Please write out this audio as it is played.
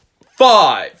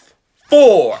5,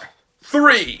 4,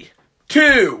 3,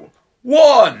 2,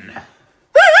 1.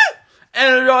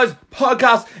 Energized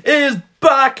Podcast is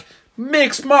back.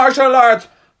 Mixed martial arts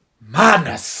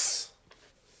madness.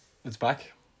 It's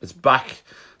back. It's back.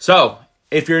 So,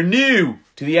 if you're new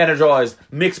to the Energized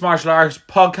Mixed Martial Arts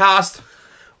Podcast,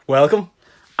 Welcome.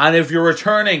 and if you're a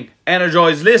returning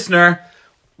Energized listener,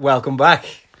 Welcome back.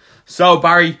 so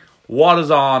Barry, what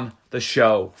is on the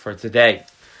show for today?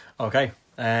 Okay.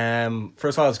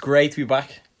 First of all, it's great to be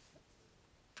back.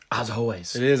 As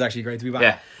always. It is actually great to be back.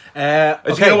 Yeah.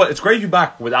 Okay. You know what? It's great to be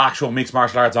back with actual mixed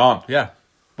martial arts on. Yeah.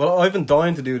 Well, I've been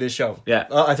dying to do this show. Yeah.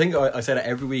 I think I said it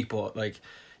every week, but like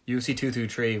UFC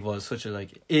 223 was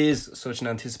is such an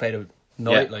anticipated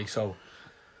night. Yeah. So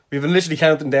we've been literally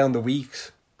counting down the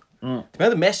weeks. The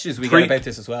amount of messages we get about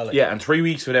this as well. Yeah, and 3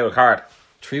 weeks without a card.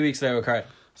 3 weeks without a card.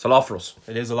 It's a lot for us.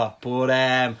 It is a lot. But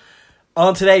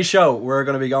on today's show, we're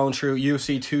going to be going through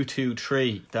UFC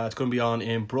 223. That's going to be on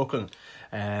in Brooklyn.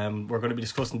 We're going to be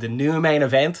discussing the new main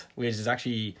event, which is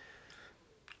actually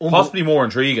Possibly more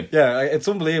intriguing. Yeah, it's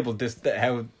unbelievable. That's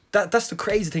the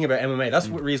crazy thing about MMA. That's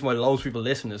the reason why loads of people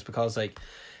listen, is because like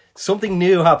something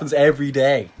new happens every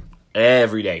day.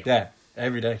 Every day. Yeah,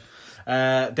 every day.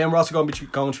 Then we're also going to be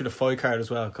going through the fight card as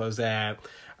well, because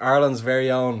Ireland's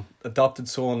very own adopted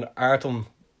son Artem,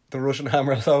 the Russian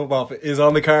Hammer Lobov, is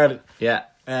on the card. Yeah.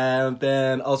 And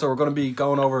then also we're going to be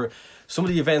going over some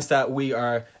of the events that we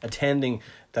are attending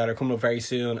that are coming up very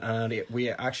soon, and we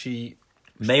actually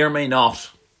May or may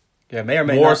not. may or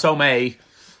may More not. so may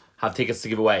have tickets to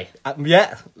give away.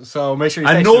 So make sure you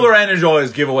text Another them.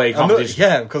 Energized giveaway competition.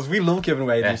 Yeah, because we love giving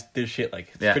away Yeah. this shit. Like,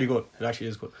 it's Yeah. pretty good. It actually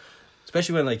is good,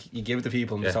 especially when like you give it to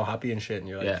people and Yeah. they're so happy and shit, and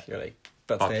you're Yeah. like,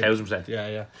 that's Oh, it. 1000%.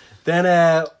 Yeah.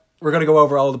 Then we're gonna go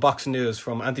over all the boxing news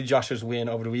from Anthony Joshua's win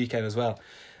over the weekend as well.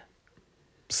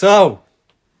 So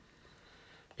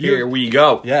Here we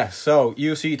go. yeah, so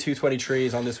UFC 223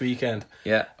 is on this weekend.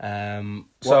 Yeah.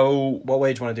 So what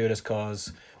way do you want to do this?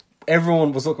 Because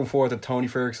everyone was looking forward to Tony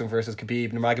Ferguson versus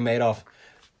Khabib Nurmagomedov,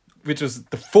 which was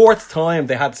the fourth time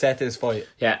they had set this fight.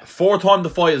 Yeah. 4th time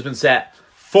the fight has been set.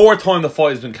 4th time the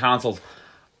fight has been cancelled.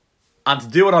 And to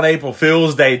do it on April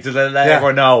Fool's Day to let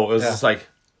everyone know, it was just like,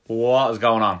 what is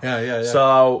going on? Yeah.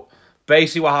 So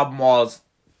basically what happened was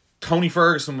Tony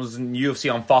Ferguson was in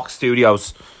UFC on Fox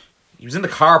Studios. He was in the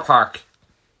car park.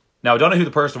 Now, I don't know who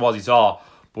the person was he saw,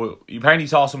 but he apparently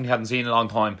saw someone he hadn't seen in a long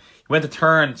time. He went to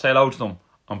turn, say hello to them,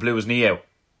 and blew his knee out.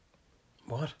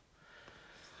 What?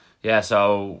 Yeah,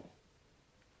 so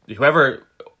whoever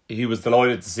he was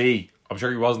delighted to see, I'm sure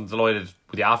he wasn't delighted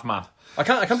with the aftermath. I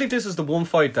can't believe this is the one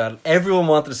fight that everyone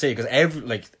wanted to see, because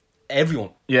everyone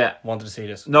Yeah. wanted to see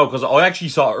this. No, because I actually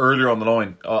saw it earlier on the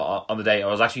line on the day. I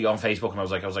was actually on Facebook and I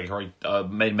was like, right,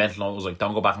 made a mental note. I was like,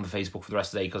 don't go back on the Facebook for the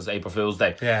rest of the day because it's April Fool's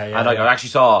Day. Yeah, And like, yeah. I actually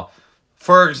saw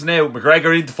Ferguson out,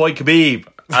 McGregor in to fight Khabib,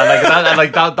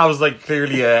 and that was like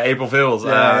clearly April Fool's.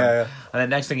 Yeah. And then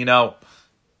next thing you know,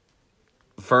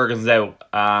 Ferguson's out,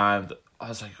 and I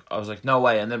was like, no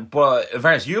way. And then, but in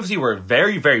fairness, UFC were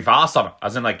very, very fast on it.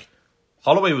 As in, like,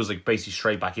 Holloway was like basically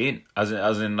straight back in. As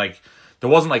in, like, there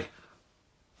wasn't like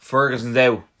Ferguson's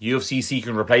out, UFC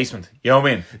seeking replacement. You know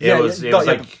what I mean? It was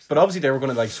but obviously they were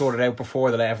going to like sort it out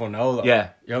before they let everyone know. Though. yeah.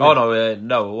 You know what I mean?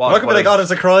 No, no. It I'm was, not gonna be like, oh,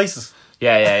 there's a crisis.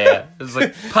 Yeah. It was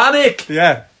like panic.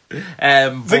 Yeah.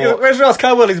 It's like, But, where's Ross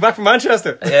Caldwell? He's back from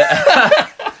Manchester.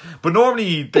 but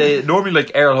normally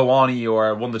like Errol Hawani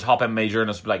or one of the top MMA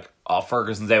journalists would be like, oh,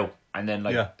 Ferguson's out, and then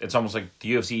like it's almost like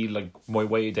the UFC like might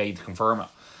wait a day to confirm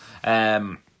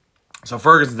it. So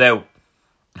Ferguson's out,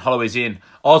 Holloway's in.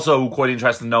 Also, quite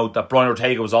interesting to note that Brian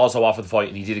Ortega was also offered the fight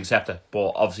and he did accept it,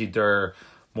 but obviously they're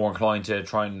more inclined to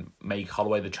try and make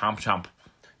Holloway the champ.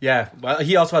 Yeah. Well,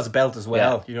 he also has a belt as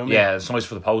well. You know what I mean? Yeah, it's nice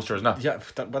for the poster, isn't it? Yeah,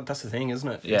 but that's the thing, isn't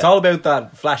it? Yeah. It's all about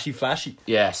that flashy.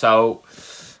 Yeah, so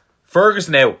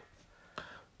Ferguson out,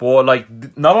 but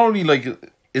like not only like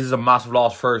is it a massive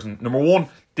loss for Ferguson. Number one,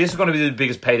 this is going to be the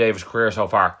biggest payday of his career so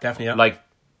far. Definitely, yeah. Like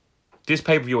this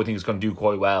pay per view, I think is going to do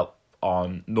quite well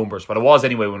on numbers, but it was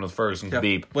anyway when it was Ferguson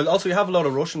Khabib. Well, also you have a lot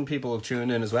of Russian people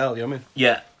tuning in as well. You know what I mean?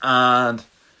 Yeah, and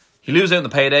he loses out in the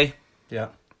payday, Yeah.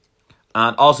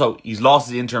 and also he's lost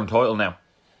his interim title now.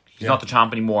 He's Yeah. not the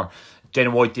champ anymore. Dana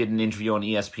White did an interview on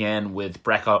ESPN with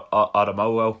Brett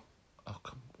Otomowo,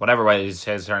 whatever way he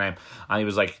says her name, and he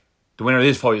was like, the winner of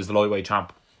this fight is the lightweight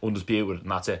champ, undisputed,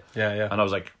 and that's it. Yeah. And I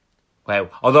was like,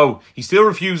 wow. Although he still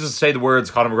refuses to say the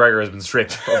words Conor McGregor has been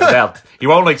stripped of the belt. He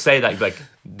won't like say that. He's like,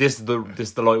 this is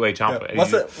the lightweight champ.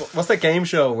 What's that game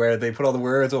show where they put all the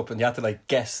words up and you have to like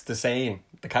guess the saying?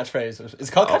 the catchphrase. It's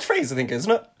called catchphrase, I think,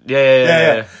 isn't it?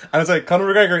 Yeah. And it's like, Conor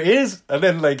McGregor is, and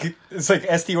then like it's like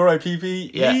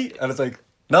STRIPPE, and it's like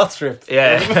not stripped.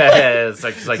 Yeah, it's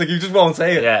like you just won't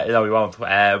say it. Yeah, no, we won't.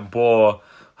 But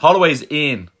Holloway's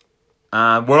in,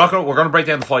 and we're gonna break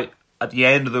down the fight at the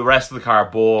end of the rest of the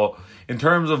card. But in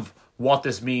terms of what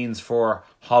this means for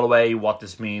Holloway, what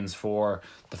this means for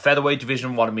the featherweight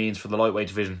division, what it means for the lightweight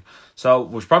division. So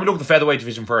we should probably look at the featherweight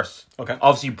division first. Okay.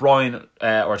 Obviously, Brian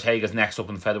Ortega's next up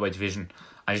in the featherweight division,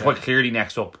 and he's quite clearly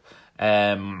next up.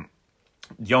 The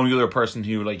only other person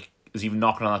who like is even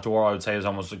knocking on that door, I would say, is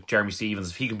almost like Jeremy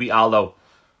Stevens. If he can beat Aldo,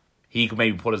 he could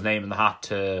maybe put his name in the hat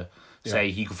to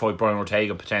say he could fight Brian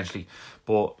Ortega potentially.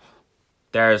 But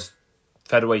there's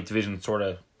featherweight division sort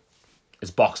of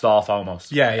is boxed off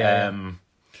almost. Yeah.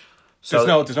 So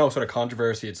there's no sort of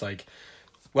controversy. It's like,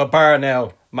 well, bar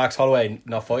now Max Holloway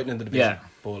not fighting in the division,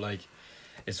 but like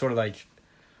it's sort of like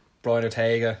Brian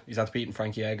Ortega. He's after beating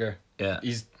Frankie Edgar. Yeah,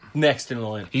 he's next in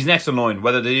line. He's next in line.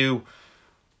 Whether they do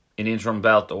an interim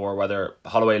belt or whether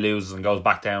Holloway loses and goes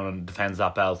back down and defends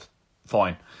that belt,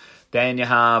 fine. Then you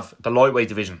have the lightweight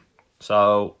division.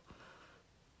 So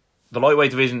the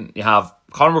lightweight division, you have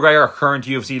Conor McGregor, current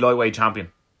UFC lightweight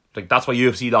champion. Like that's what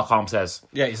UFC.com says.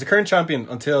 Yeah, he's the current champion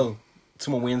until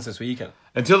someone wins this weekend.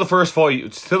 Until the first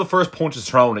punch is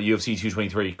thrown at UFC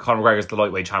 223, Conor McGregor is the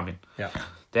lightweight champion. Yeah.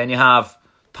 Then you have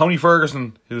Tony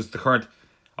Ferguson, who's the current.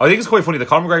 I think it's quite funny that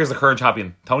Conor McGregor is the current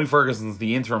champion. Tony Ferguson's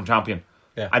the interim champion.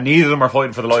 Yeah. And neither of them are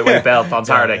fighting for the lightweight belt on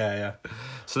Saturday. Yeah.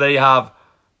 So there you have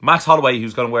Max Holloway,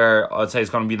 who's going to wear, I'd say, is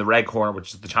going to be in the red corner,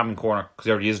 which is the champion corner, because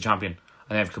he already is a champion.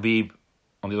 And then Khabib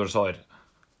on the other side.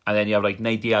 And then you have like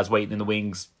Nate Diaz waiting in the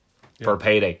wings for a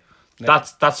payday. Yeah.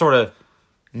 That's sort of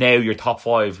now your top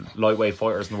 5 lightweight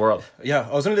fighters in the world. Yeah,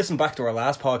 I was going to listen back to our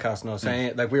last podcast and I was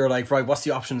saying, like, we were like, right, what's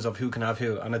the options of who can have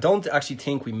who? And I don't actually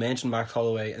think we mentioned Max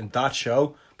Holloway in that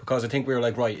show, because I think we were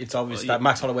like, right, it's obvious that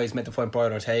Max Holloway is meant to fight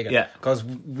Brian Ortega. Yeah. Because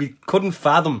we couldn't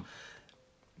fathom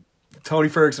Tony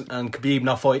Ferguson and Khabib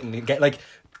not fighting. Get like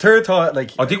third thought,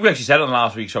 like I think we actually said it on the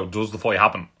last week's show, does the fight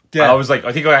happen? Yeah. And I was like,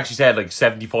 I think I actually said like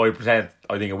 75%,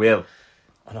 I think it will.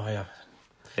 I know, yeah.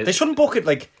 They shouldn't book it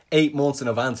like 8 months in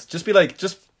advance. Just be like,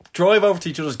 just drive over to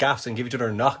each other's gaps and give each other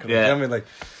a knock. Yeah. You know what I mean?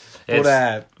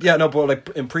 Like, but like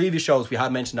in previous shows we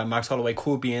had mentioned that Max Holloway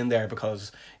could be in there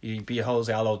because he beat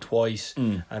Jose Aldo twice,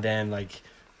 and then like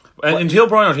until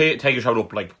Brian Ortega showed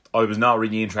up, like I was not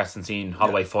really interested in seeing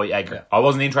Holloway fight Edgar. Yeah. I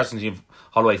wasn't interested in seeing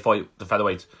Holloway fight the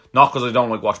featherweights, not because I don't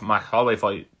like watching Max Holloway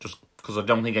fight, just because I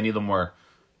don't think any of them were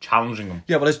challenging him.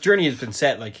 Yeah, but his journey has been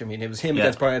set. Like, I mean, it was him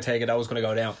against Brian Ortega that was going to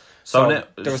go down. So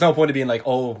there was no point of being like,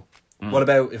 oh, what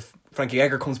about if Frankie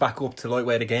Edgar comes back up to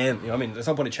lightweight again? You know what I mean? There's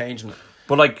no point of changing it.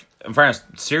 But like, in fairness,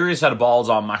 serious had of balls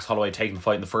on Max Holloway taking the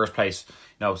fight in the first place.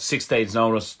 6 days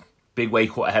notice, big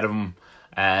weight cut ahead of him.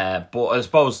 But I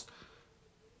suppose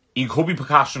he could be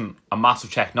cashing a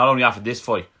massive check, not only after this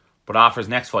fight, but after his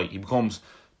next fight. He becomes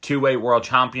 2-weight world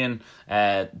champion.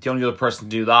 The only other person to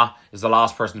do that is the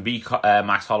last person to beat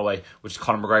Max Holloway, which is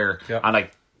Conor McGregor. Yeah. And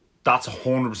like, that's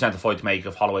 100% the fight to make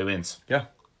if Holloway wins. Yeah.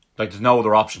 Like, there's no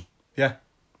other option. Yeah.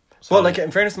 So, well, like,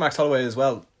 in fairness to Max Holloway as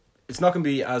well, it's not going to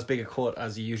be as big a cut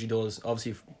as he usually does.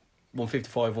 Obviously,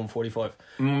 155, 145.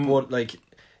 But, like,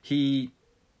 he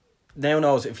now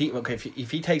knows if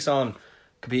he takes on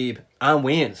Khabib and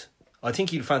wins, I think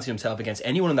he'd fancy himself against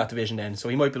anyone in that division then. So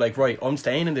he might be like, right, I'm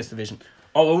staying in this division.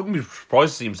 Oh, I wouldn't be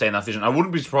surprised to see him stay in that division. I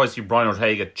wouldn't be surprised to see Brian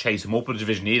Ortega chase him up in the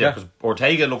division either, because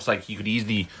Ortega looks like he could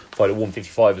easily fight at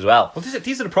 155 as well. Well,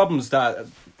 these are the problems that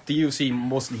the UFC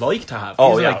must like to have. These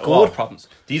are like good problems.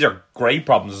 These are great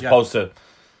problems as opposed to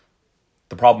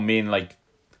the problem being like,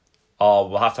 oh,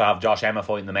 we'll have to have Josh Emmett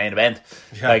fight in the main event.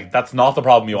 Yeah. Like, that's not the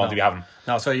problem you want to be having.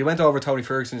 No, so you went over Tony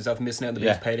Ferguson, who's after missing out on the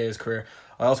biggest payday of his career.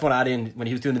 I also want to add in, when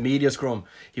he was doing the media scrum,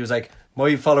 he was like,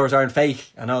 my followers aren't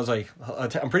fake. And I was like,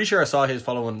 I'm pretty sure I saw his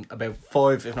following about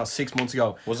 5, if not 6 months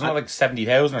ago. Wasn't it like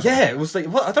 70,000 or something? Yeah, it was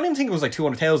like, well, I don't even think it was like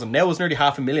 200,000. Now it was nearly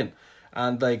 500,000.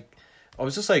 And like, I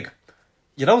was just like,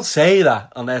 you don't say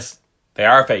that unless they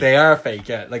are fake. They are fake,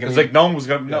 yeah. Like, it was like no one was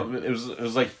going. No, it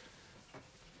was like,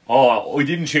 oh, we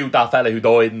didn't shoot that fella who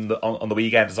died on the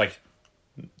weekend. It's like,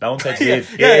 no one said he did.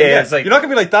 Yeah. It's like, you're not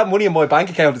gonna be like, that money in my bank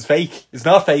account is fake. It's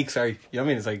not fake. Sorry, you know what I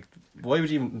mean? It's like, why would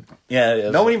you even? Yeah.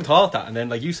 No one even thought that, and then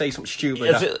like you say something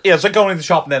stupid. Like that. It's like going into the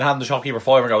shop and then having the shopkeeper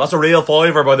 $5 and go, "That's a real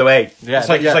 $5, by the way." Yeah, it's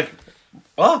like,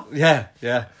 what?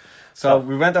 Yeah. So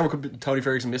we went over Tony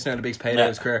Ferguson missing out on the biggest payday of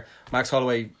his career. Max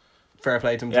Holloway, fair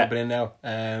play to him jumping in now.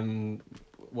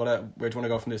 Where do you want to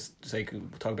go from this? Say,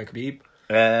 talk about Khabib.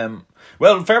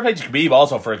 Well, fair play to Khabib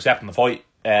also for accepting the fight.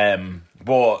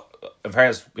 But in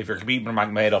fairness, if you're Khabib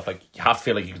Nurmagomedov, like you have to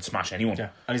feel like you can smash anyone. Yeah,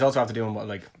 and he's also after doing what,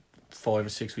 like 5 or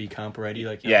 6 week camp already.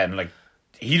 Like yeah, and like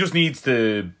he just needs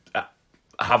to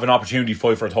have an opportunity to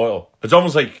fight for a title. It's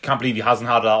almost like I can't believe he hasn't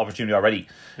had that opportunity already,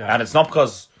 and it's not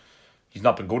because he's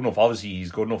not been good enough. Obviously,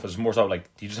 he's good enough. It's more so like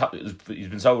he's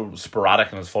been so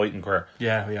sporadic in his fighting career.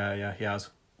 Yeah, he has.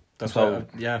 That's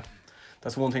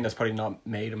that's one thing that's probably not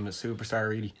made him a superstar,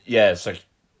 really. Yeah, it's like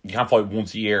you can't fight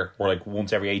once a year or like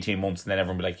once every 18 months, and then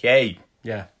everyone be like, "Yay!"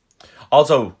 Yeah.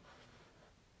 Also,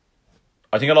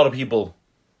 I think a lot of people.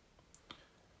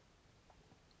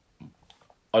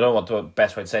 I don't know what the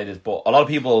best way to say this, but a lot of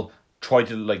people try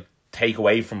to like take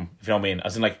away from, if you know what I mean,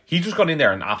 as in like he just got in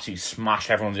there and absolutely smashed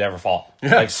everyone who's ever fought.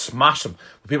 Yeah. Like smashed them.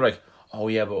 But people are like, oh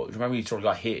yeah, but remember he sort of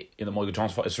got hit in the Michael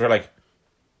Johnson fight? It's sort of like,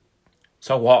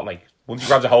 so what? Like once he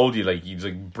grabs a hold of you, like he's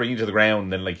like bring you to the ground,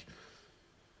 and then like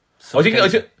I think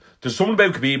there's something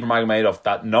about Khabib Nurmagomedov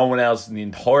that no one else in the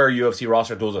entire UFC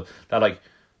roster does it. That like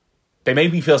they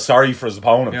make me feel sorry for his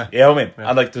opponent. Yeah. You know what I mean? Yeah.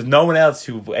 And like there's no one else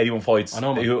who anyone fights. I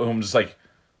know, man. Who I'm just like,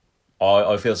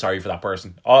 oh, I feel sorry for that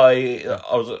person.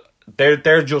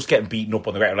 They're just getting beaten up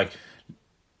on the ground, like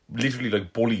literally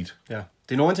like bullied. Yeah.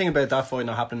 The annoying thing about that fight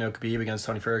not happening now, Khabib against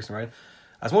Tony Ferguson, right?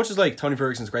 As much as like Tony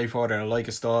Ferguson's a great fighter and I like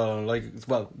his style and I like,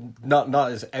 well,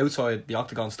 not his outside the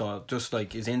octagon style, just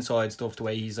like his inside stuff, the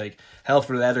way he's like hell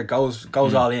for leather, goes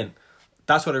all in.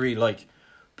 That's what I really like.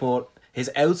 But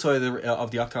his outside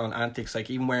of the octagon antics,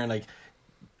 like even wearing like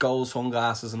gold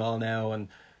sunglasses and all now and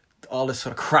all this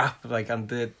sort of crap, like, and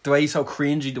the way he's so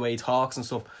cringy, the way he talks and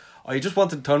stuff. I just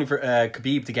wanted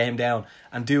Khabib to get him down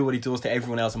and do what he does to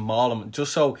everyone else and maul him,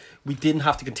 just so we didn't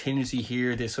have to continuously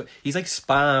hear this. So he's like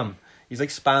spam. He's like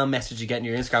spam message you get in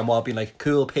your Instagram while being like,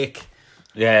 cool pic.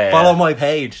 Yeah. Follow my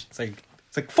page. It's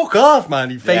like fuck off, man,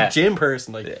 you fake gym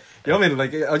person. Like, you know what I mean?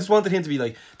 Like, I just wanted him to be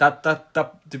like that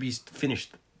to be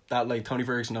finished. That like Tony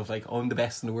Ferguson of like, I'm the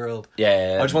best in the world.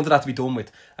 Yeah. I just wanted that to be done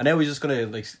with. And now he's just gonna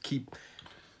like keep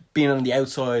being on the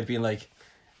outside, being like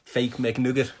fake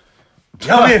McNugget. You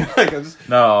know what I mean? Like,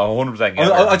 no, 100%.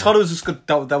 I thought it was just good.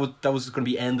 That was going to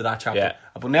be the end of that chapter. Yeah.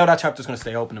 But now that chapter's going to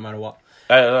stay open no matter what.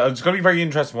 It's going to be very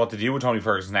interesting what to do with Tony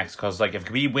Ferguson next, because like if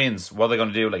Khabib wins, what are they going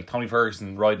to do? Like Tony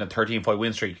Ferguson riding a 13-fight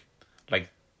win streak, like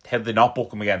how did they not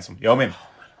book him against him? You know what I mean?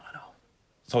 I know.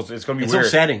 So it's going to be weird. It's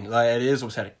upsetting. Like, it is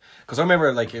upsetting, because I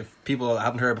remember, like, if people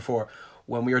haven't heard before,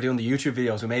 when we were doing the YouTube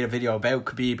videos, we made a video about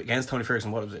Khabib against Tony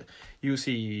Ferguson. What was it?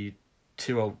 UFC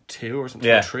 202 or something?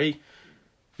 Yeah. 3.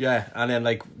 Yeah, and then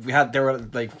like there were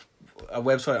like a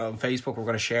website on Facebook we were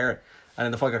going to share it, and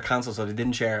then the fight got cancelled, so they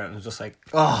didn't share it, and it was just like,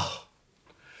 oh,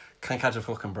 can't catch a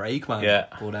fucking break, man. Yeah.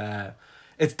 But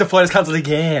it's the fight is cancelled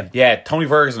again. Yeah, Tony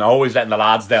Ferguson always letting the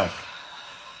lads down.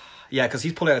 Yeah, because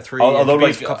he's pulled out 3.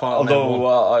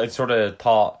 Although I sort of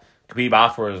thought Khabib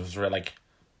afterwards was really like,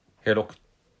 here, look,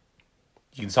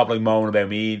 you can stop like moaning about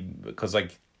me, because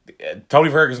like Tony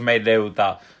Ferguson made it out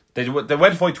that they went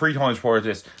to fight 3 times before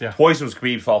this. Yeah. Twice it was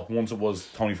Khabib's fault. Once it was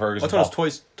Tony Ferguson's I thought it was fault.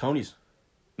 twice Tony's.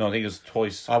 No, I think it was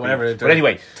twice. Oh, whatever. But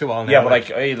anyway, 2 all now. yeah,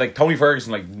 but like Tony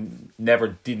Ferguson like never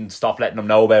didn't stop letting them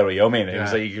know about it. You know what I mean? It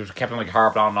was like he just kept on like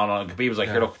harping on and on. And Khabib was like,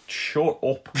 "Here, look, shut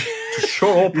up, just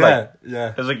shut up."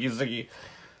 Yeah. It's like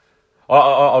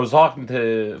I was talking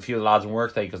to a few of the lads in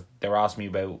work today because they were asking me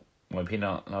about my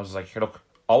opinion, and I was like, "Here, look,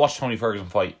 I'll watch Tony Ferguson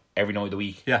fight every night of the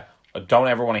week. Yeah. I don't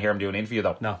ever want to hear him do an interview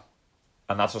though. No.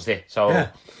 And that's just it. So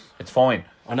it's fine.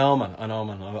 I know, man.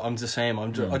 I'm the same. I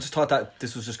just thought that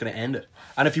this was just going to end it.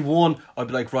 And if he won, I'd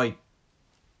be like, right.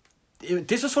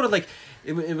 This was sort of like,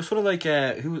 it was sort of like,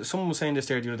 someone was saying this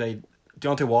there the other day.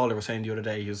 Deontay Wilder was saying the other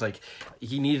day, he was like,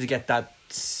 he needed to get that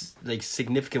like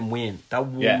significant win, that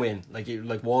one win.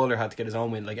 Like Wilder had to get his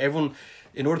own win. Like everyone,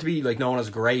 in order to be like known as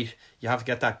great, you have to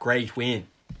get that great win.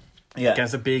 Yeah.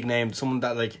 Against a big name, someone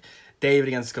that like David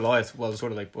against Goliath. Well,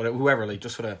 sort of like whoever, like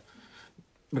just sort of.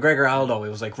 McGregor Aldo, it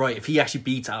was like, right, if he actually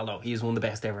beats Aldo, he's one of the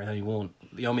best ever, and then he won.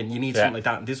 You know what I mean? You need something like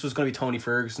that. This was going to be Tony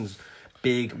Ferguson's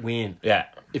big win. Yeah.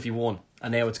 If he won.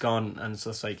 And now it's gone, and it's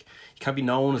just like, you can't be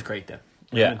known as great then.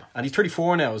 Yeah. I mean? And he's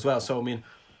 34 now as well, so I mean.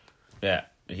 Yeah,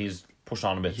 he's pushed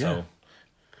on a bit, so.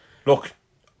 Look,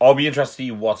 I'll be interested to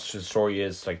see what his story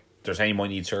is. Like, there's any might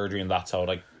need surgery and that, so,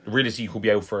 like, realistically, he could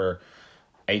be out for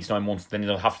 8 to 9 months, then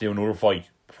he'll have to do another fight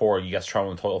before he gets thrown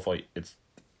in a title fight. It's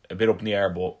a bit up in the air,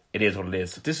 but it is what it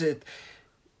is.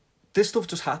 This stuff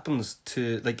just happens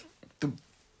to like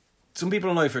some people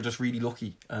in life are just really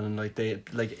lucky, and like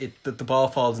the ball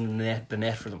falls in the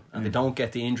net for them, and they don't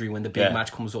get the injury when the big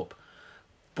match comes up.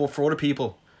 But for other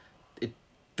people,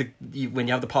 when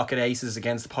you have the pocket aces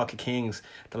against the pocket kings,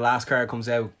 the last card comes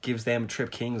out, gives them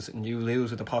trip kings, and you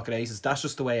lose with the pocket aces. That's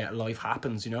just the way life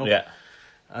happens, you know. Yeah.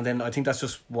 And then I think that's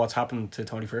just what's happened to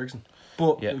Tony Ferguson.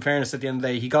 But in fairness, at the end of the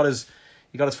day, he got his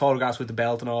photographs with the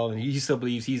belt and all, and he still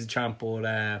believes he's a champ.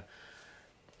 But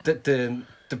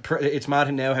it's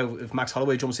mad now how if Max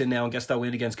Holloway jumps in now and gets that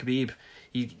win against Khabib,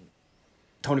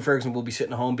 Tony Ferguson will be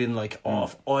sitting at home being like,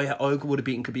 "Oh, I would have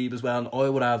beaten Khabib as well, and I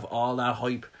would have all that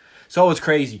hype." So it's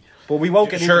crazy, but we won't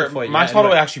get into the fight. Max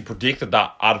Holloway actually predicted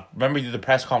that. I remember he did the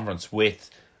press conference with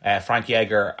Frankie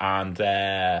Edgar and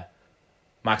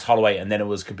Max Holloway, and then it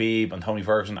was Khabib and Tony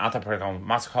Ferguson at that press conference.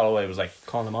 Max Holloway was like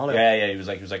calling them all out. Yeah, he was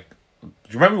like. Do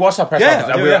you remember we watched that press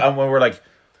conference? And we were like,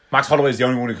 Max Holloway's the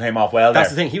only one who came off well. That's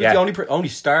the thing. He was the only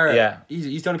star. Yeah,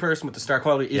 he's the only person with the star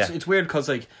quality. It's weird because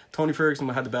like Tony Ferguson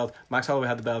had the belt, Max Holloway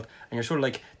had the belt, and you're sort of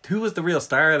like, who was the real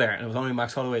star there? And it was only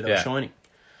Max Holloway that was shining.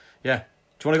 Yeah.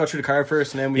 Do you want to go through the card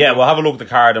first, and then we'll have a look at the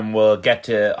card, and we'll get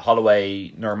to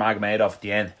Holloway Nurmagomedov at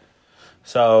the end.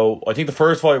 So I think the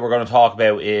first fight we're going to talk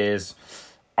about is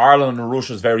Ireland and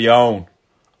Russia's very own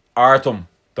Artem,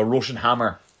 the Russian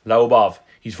Hammer Lobov.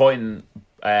 He's fighting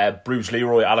Bruce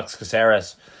Leroy, Alex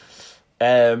Caceres.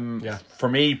 For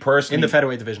me personally, in the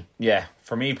featherweight division. Yeah,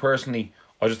 for me personally,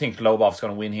 I just think Lobov's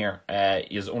going to win here.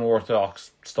 He has unorthodox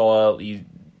style. He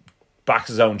backs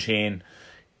his own chin.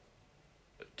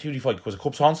 Who did he fight? Was it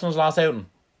Cub Swanson his last outing?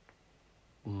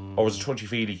 Or was it Touchy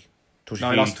Feely?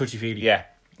 No, he lost Touchy Feely. Yeah.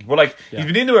 But he's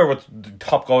been in there with the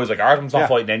top guys. Like Artem's not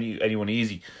fighting anyone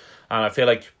easy. And I feel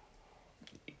like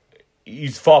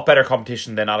he's fought better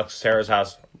competition than Alex Caceres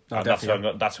has. And that's why I'm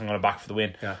going to back for the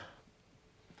win. Yeah.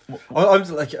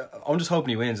 I'm just hoping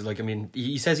he wins. Like, I mean,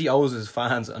 he says he owes his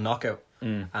fans a knockout.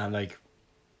 And like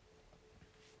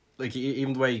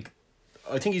even the way,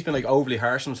 I think he's been like overly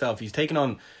harsh on himself. He's taken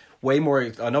on way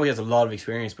more. I know he has a lot of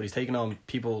experience, but he's taken on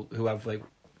people who have like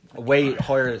a way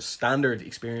higher standard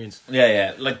experience.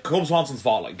 Yeah. Like Cub Swanson's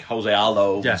fought like Jose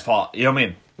Aldo. He's fought. You know what I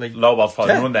mean? Like Lobov's fought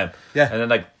one of them. Yeah. And then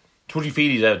like Touchy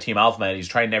Feely's out of Team Alpha Man. He's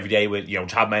training every day with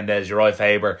Chad Mendes, Uriah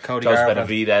Faber, Cody Joseph Garbrandt.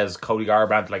 Benavidez, Cody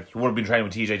Garbrandt. Like he would have been training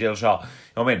with TJ Dillashaw. You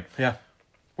know what I mean? Yeah.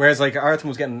 Whereas like Artem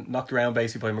was getting knocked around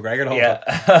basically by McGregor the whole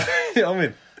time. You know what I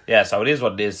mean? Yeah. So it is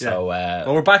what it is. Yeah. So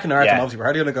well, we're back in Artem. Obviously, we're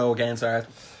hardly going to go against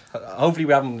Artem. Hopefully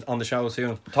we have him on the show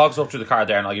soon. Talk us up through the card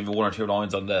there, and I'll give you one or two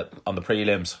lines on the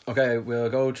prelims. Okay, we'll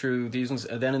go through these ones.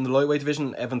 Then in the lightweight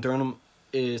division, Evan Durham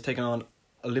is taking on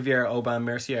Olivier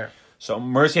Aubin-Mercier. So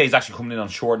Mercier is actually coming in on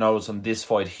short notice on this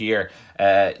fight here.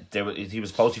 He was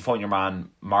supposed to be fighting your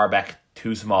man Marbek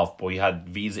Tusimov, but he had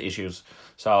visa issues.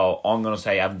 So I'm going to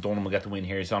say Evan Durham will get the win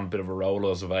here. He's on a bit of a roll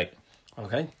as of late.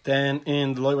 Okay. Then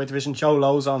in the lightweight division, Joe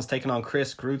Lozon's taking on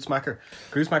Chris Grutzmacher.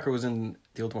 Grutzmacher was in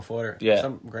The Ultimate Fighter. Yeah. Was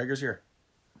that McGregor's year?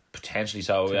 Potentially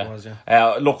so, yeah. Was,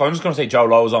 yeah. Look, I'm just going to say Joe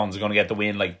Lozon's going to get the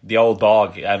win, like the old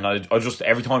dog. And I just,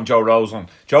 every time Joe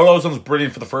Lozon's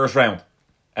brilliant for the first round.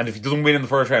 And if he doesn't win in the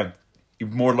first round, he's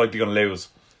more likely going to lose.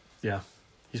 Yeah.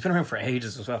 He's been around for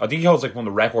ages as well. I think he holds like one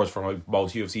of the records for like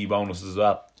most UFC bonuses as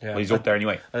well. Yeah. But he's up there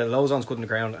anyway. Lozon's good on the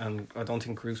ground, and I don't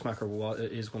think Grutzmacher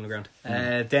is good on the ground.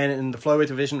 Then in the flyweight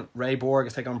division, Ray Borg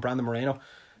is taking on Brandon Moreno.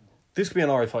 This could be an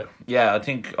alright fight. Yeah, I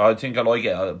think I like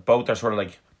it. Both are sort of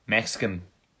like Mexican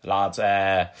lads.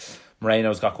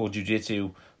 Moreno's got good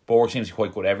jiu-jitsu. Borg seems to be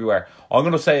quite good everywhere. I'm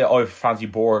going to say I fancy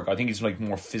Borg. I think he's like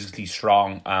more physically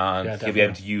strong, and he'll be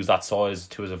able to use that size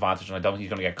to his advantage, and I don't think he's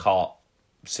going to get caught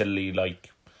silly like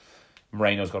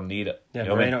Moreno's going to need it. Yeah, you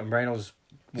know Moreno's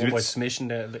won by submission.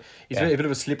 He's a bit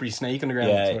of a slippery snake on the ground.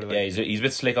 Yeah, he's a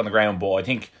bit slick on the ground, but I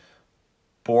think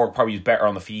Borg probably is better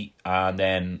on the feet, and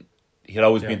then he'll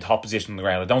always be in top position on the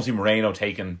ground. I don't see Moreno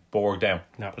taking Borg down.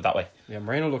 No. Put it that way. Yeah,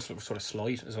 Moreno looks sort of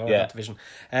slight as well in that division.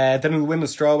 Then in the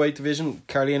women's strawweight division,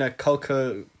 Karolina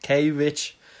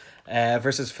Kowalkiewicz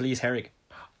versus Felice Herrig.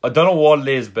 I don't know what it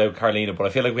is about Karolina, but I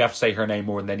feel like we have to say her name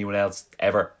more than anyone else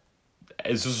ever.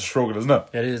 It's just a struggle, isn't it?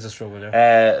 It is a struggle,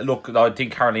 yeah. Look, I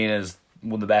think Karolina is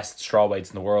one of the best strawweights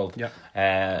in the world.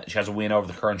 Yeah. She has a win over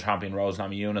the current champion, Rose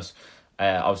Namajunas.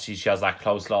 Obviously, she has that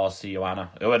close loss to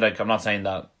Joanna. Like, I'm not saying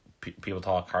that people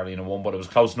thought Karolina won, but it was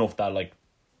close enough that like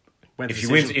if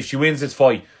she wins this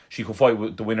fight, she could fight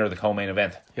with the winner of the co-main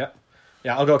event. Yeah,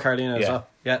 I'll go Karolina as well.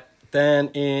 Yeah. Then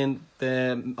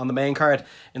on the main card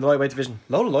in the lightweight division,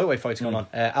 load of lightweight fights going on.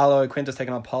 Aloy Quintas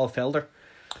taking on Paul Felder.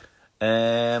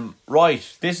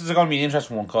 Right, this is going to be an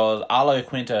interesting one because Aloy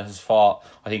Quinta has fought,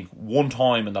 I think, one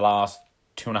time in the last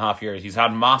 2.5 years. He's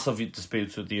had massive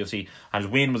disputes with the UFC, and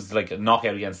his win was like a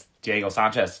knockout against Diego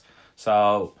Sanchez.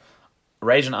 So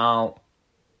Raging Al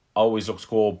always looks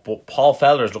good, but Paul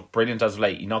Felder's looked brilliant as of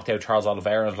late. He knocked out Charles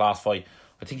Oliveira in his last fight.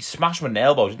 I think he smashed him with an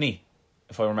elbow, didn't he?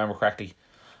 If I remember correctly.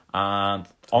 And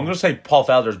I'm going to say Paul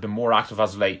Felder's been more active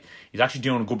as of late. He's actually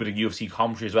doing a good bit of UFC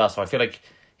commentary as well, so I feel like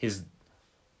his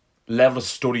level of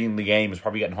studying the game is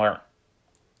probably getting higher.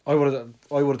 I would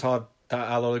have thought that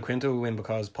Al Quinto would win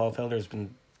because Paul Felder's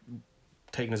been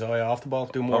taking his eye off the ball,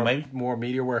 doing more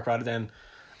media work rather than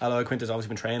Al Quinto's obviously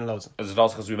been training loads. Is it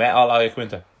also because we met Al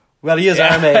Quinto? Well, he is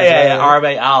our mate. Our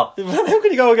mate Al. How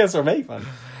can you go against our mate,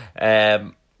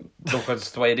 man? Look,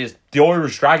 that's the way it is. The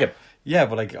Irish Dragon. Yeah,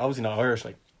 but like obviously not Irish,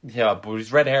 like. Yeah, but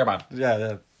he's red hair, man.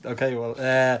 Yeah. Okay, well,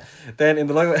 then in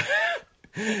the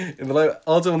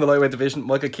lightweight division,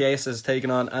 Michael Chiesa has taken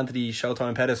on Anthony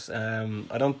Showtime Pettis.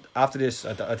 After this,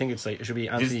 I think it's like it should be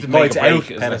Anthony Lights Out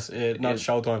Pettis, not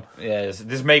Showtime. Yeah, this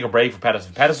is make or break for Pettis.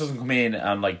 If Pettis doesn't come in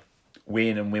and like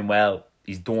win well,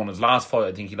 he's done. His last fight,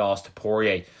 I think he lost to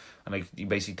Poirier, and like he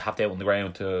basically tapped out on the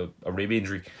ground to a rib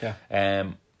injury. Yeah.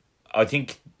 I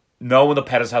think knowing that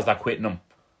Pettis has that quit in him,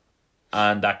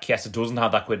 and that Chiesa doesn't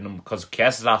have that quit in him, because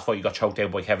Chiesa's last fight he got choked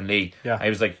out by Kevin Lee. Yeah. And he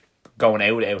was like going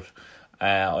out.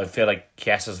 I feel like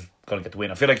Chiesa's going to get the win.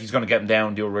 I feel like he's going to get him down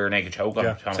and do a rear naked choke on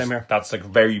him. Same here. That's like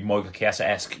very Michael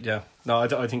Chiesa-esque. Yeah. No,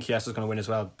 I think Chiesa's going to win as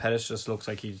well. Pettis just looks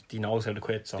like he knows how to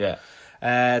quit. So. Yeah.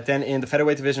 Then in the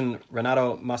featherweight division,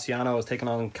 Renato Marciano is taking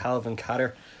on Calvin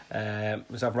Kattar.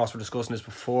 Myself and Ross were discussing this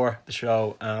before the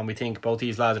show, and we think both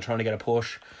these lads are trying to get a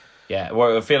push. Yeah,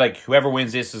 well, I feel like whoever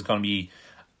wins this is going to be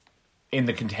in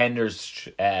the contenders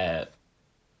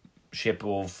ship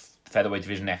of featherweight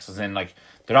division next. As in, like,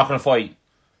 they're not going to fight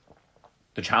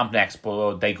the champ next,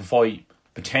 but they can fight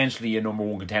potentially a number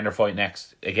one contender fight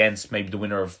next against maybe the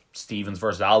winner of Stevens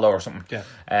versus Aldo or something.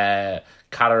 Yeah.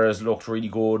 Kattar has looked really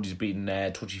good. He's beaten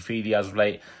Touchy-Feely as of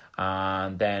late.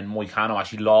 And then Moicano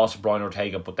actually lost to Brian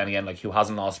Ortega, but then again, like, who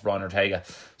hasn't lost to Brian Ortega?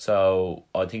 So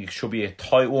I think it should be a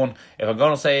tight one. If I'm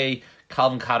going to say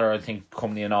Calvin Kattar, I think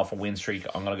coming in off a win streak,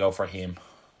 I'm going to go for him.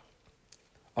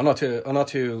 I'm not too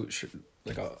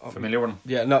like familiar with him.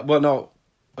 Yeah, no.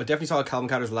 I definitely saw Calvin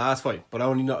Kattar's last fight, but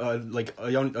I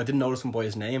didn't notice him by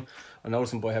his name. I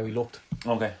noticed him by how he looked.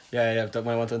 Okay. Yeah. When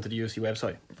I went onto the UFC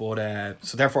website, but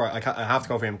so therefore I have to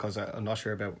go for him because I'm not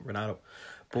sure about Renato.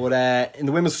 But in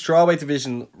the women's strawweight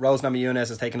division, Rose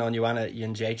Namajunas is taking on Joanna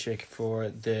Jędrzejczyk for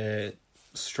the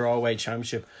strawweight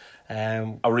championship. A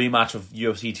rematch of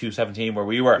UFC 217 where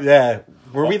we were. Yeah,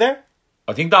 were we there?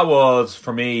 I think that was,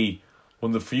 for me,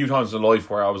 one of the few times in life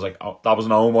where I was like, oh, that was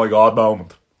an oh my god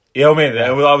moment. You know what I mean?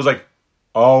 Yeah. I was like,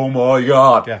 oh my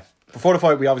god. Yeah. Before the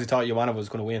fight, we obviously thought Joanna was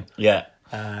going to win. Yeah.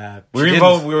 We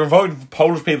were inviting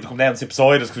Polish people to come down and sit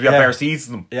beside us because we had better seats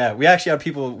than them. Yeah, we actually had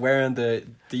people wearing the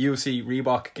UFC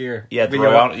Reebok gear. Yeah,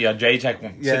 J-Tech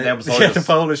one, sitting down beside us. The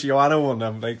Polish Joanna one,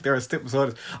 and like they were sitting beside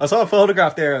us. I saw a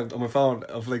photograph there on my phone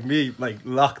of like me like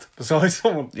locked beside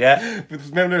someone. Yeah,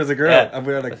 remember there was a girl, and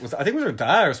we were like, I think it was her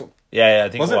dad or something. Yeah, I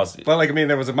think it was. Well, like I mean,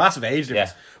 there was a massive age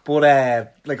difference. Yeah.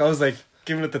 But like I was like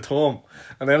giving it the thumb,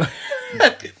 and then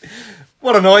like,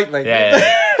 what a night! Like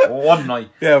what a night!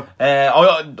 Yeah.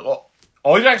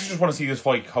 I actually just want to see this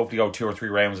fight hopefully go 2 or 3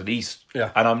 rounds at least.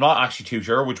 Yeah. And I'm not actually too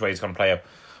sure which way it's going to play out.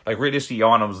 Like, realistically,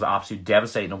 Joanna was absolutely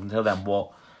devastating up until then,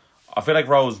 but I feel like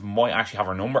Rose might actually have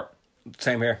her number.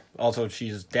 Same here. Also,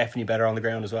 she's definitely better on the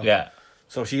ground as well. Yeah.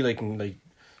 So if she can like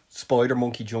spider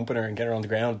monkey jumping her and get her on the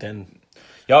ground, then...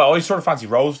 Yeah, I always sort of fancy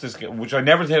Rose, which I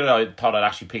never thought I'd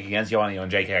actually pick against Joanna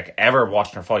Jędrzejczyk ever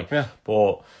watching her fight. Yeah.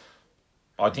 But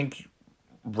I think...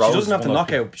 Rose she doesn't have the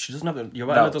knockout. She doesn't have the.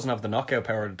 Joanna doesn't have the knockout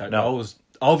power that Rose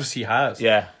obviously has.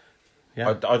 Yeah.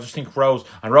 I just think Rose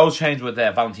changed with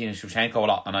Valentina Shevchenko a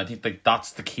lot, and I think like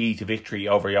that's the key to victory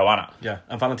over Joanna. Yeah,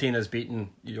 and Valentina's beaten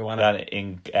Joanna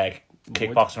in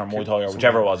kickboxing or Muay Thai or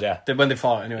whichever it was. Yeah, when they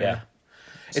fought anyway. Yeah.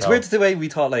 It's weird the way we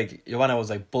thought like Joanna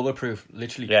was like bulletproof,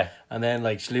 literally. Yeah. And then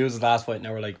like she loses the last fight, and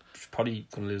now we're like she's probably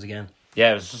gonna lose again.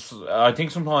 Yeah, it's just, I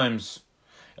think sometimes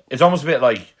it's almost a bit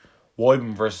like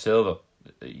Weidman versus Silva.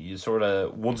 You sort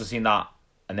of once have seen that,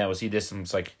 and now we see this, and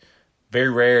it's like very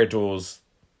rare does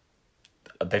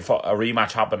they fought a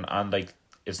rematch happen, and like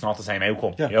it's not the same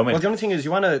outcome. Yeah. You know what I mean? Well, the only thing is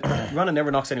Joanna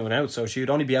never knocks anyone out, so she would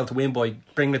only be able to win by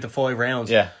bringing it to 5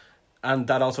 rounds. Yeah, and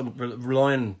that also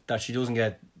relying that she doesn't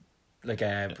get like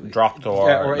dropped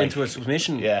or like, into a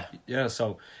submission. Yeah.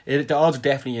 So the odds are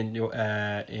definitely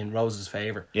in Rose's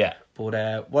favor. Yeah.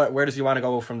 But where does Joanna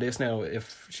go from this now?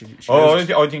 If she loses?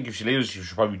 I think if she loses, she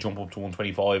should probably jump up to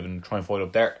 125 and try and fight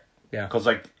up there. Yeah, because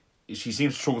like she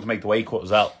seems to struggle to make the weight cut as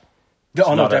well. Yeah,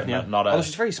 definitely.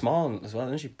 She's very small as well,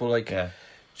 isn't she? But like,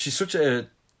 she's such a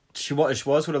she was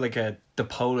sort of like the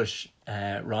Polish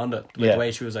Ronda, like the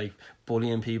way she was like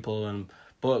bullying people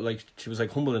but like she was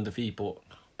like humble in defeat, but.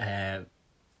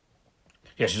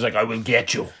 She's like, I will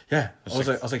get you. Yeah, I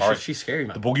was like, she's scary,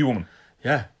 man. The boogie woman.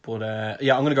 Yeah, but I'm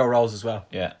gonna go Rose as well.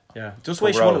 Yeah. Just the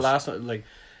way she won it last night. Like,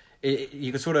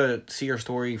 you could sort of see her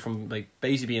story from like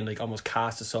basically being like almost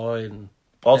cast aside, and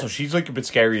also she's like a bit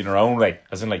scary in her own way,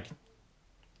 as in like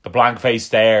the blank face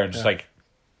there and just like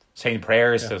saying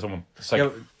prayers to someone. It's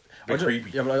like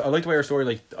creepy. Yeah, but I like the way her story,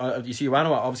 like you see,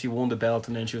 Joanna obviously won the belt,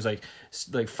 and then she was like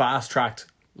fast tracked,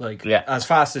 like as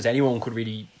fast as anyone could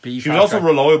really be. She was also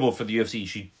reliable for the UFC.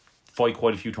 She'd fight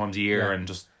quite a few times a year and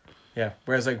just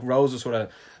whereas like Rose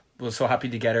was so happy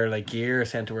to get her like gear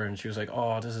sent to her, and she was like,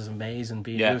 "Oh, this is amazing,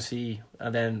 being UFC,"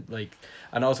 and then like,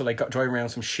 and also like driving around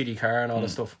some shitty car and all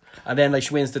this stuff, and then like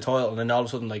she wins the title, and then all of a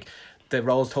sudden like the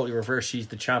roles totally reversed. She's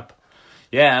the champ.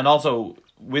 Yeah, and also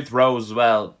with Rose as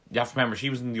well, you have to remember she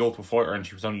was in the Ultimate Fighter and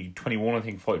she was only 21, I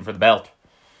think, fighting for the belt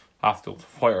after the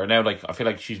Ultimate Fighter. Now, like, I feel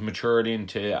like she's matured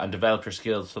into and developed her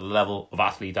skills to the level of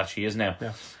athlete that she is now.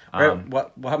 Yeah.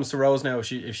 What happens to Rose now if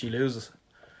she loses?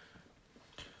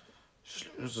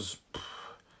 She's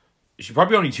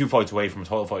probably only 2 fights away from a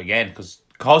title fight again, because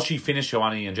she finished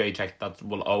Joanna and Jacek, that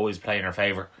will always play in her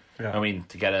favour. I mean,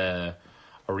 to get a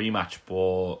rematch,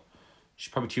 but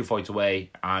she's probably 2 fights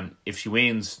away, and if she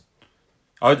wins,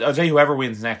 I'd say whoever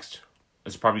wins next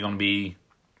is probably going to be...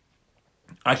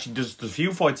 Actually, there's a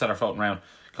few fights that are floating around,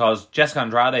 because Jessica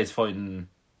Andrade is fighting,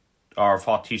 or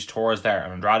fought Tisha Torres there,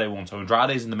 and Andrade won, so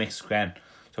Andrade's in the mix again.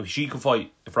 So she could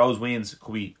fight, if Rose wins, it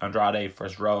could be Andrade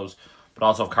versus Rose, but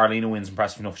also if Carlina wins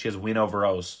impressive enough, she has a win over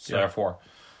Rose, so therefore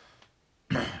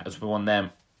it's one of them.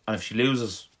 And if she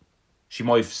loses, she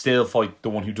might still fight the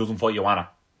one who doesn't fight Joanna.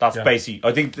 That's basically,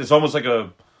 I think it's almost like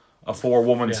a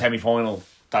 4-woman semi-final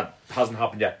that hasn't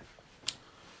happened yet.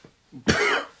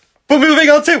 But moving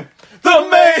on to the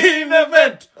main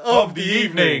event of the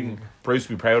evening. Bruce,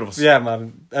 be proud of us. Yeah,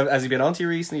 man. Has he been on to you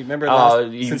recently? Remember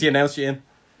since he announced you in?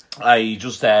 I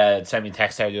just sent me a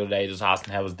text out the other day just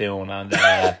asking how I was doing,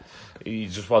 and he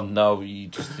just wanted to know. He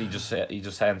just sent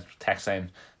a text saying,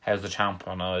 "How's the champ?"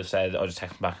 And I just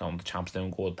texted him back on, "The champ's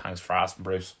doing good. Thanks for asking,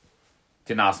 Bruce."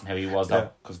 Didn't ask him how he was though,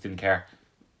 because didn't care.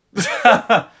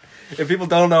 If people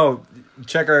don't know,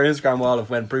 check our Instagram wall of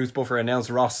when Bruce Buffer announced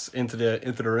Ross into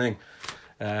the ring.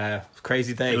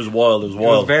 Crazy day. It was wild. It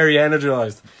was very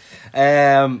energized.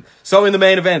 So in the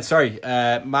main event,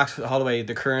 Max Holloway,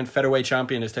 the current featherweight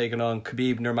champion, is taking on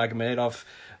Khabib Nurmagomedov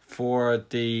for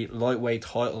the lightweight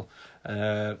title.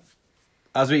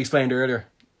 As we explained earlier,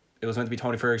 it was meant to be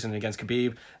Tony Ferguson against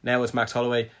Khabib. Now it's Max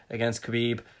Holloway against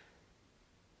Khabib.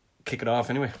 Kick it off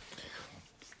anyway.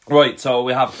 Right, so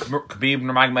we have Khabib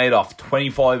Nurmagomedov,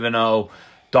 25-0,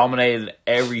 dominated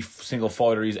every single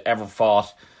fighter he's ever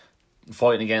fought,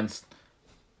 fighting against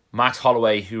Max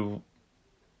Holloway, who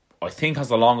I think has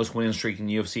the longest winning streak in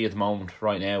the UFC at the moment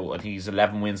right now. I think he's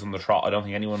 11 wins on the trot. I don't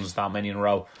think anyone's that many in a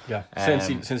row. Yeah, since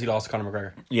he lost to Conor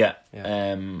McGregor. Yeah.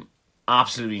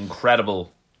 Absolutely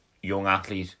incredible young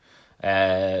athlete.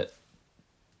 2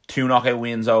 knockout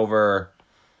wins over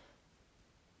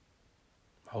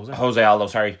Jose Aldo,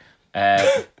 sorry.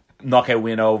 Knockout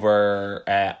win over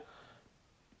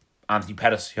Anthony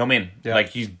Pettis. You know what I mean? Yeah. Like,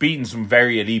 he's beaten some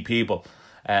very elite people.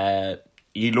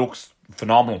 He looks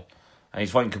phenomenal. And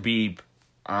he's fighting Khabib.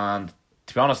 And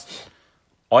to be honest,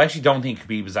 I actually don't think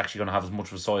Khabib is actually going to have as much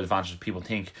of a size advantage as people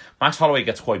think. Max Holloway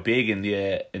gets quite big in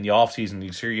the off-season.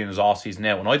 He's in his off-season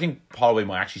now. And I think Holloway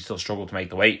might actually still struggle to make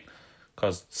the weight.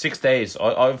 Because 6 days,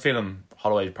 I'm feeling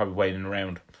Holloway is probably weighing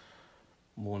around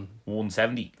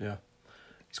 170. Yeah.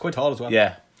 He's quite tall as well.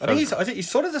 Yeah. I think he's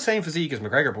sort of the same physique as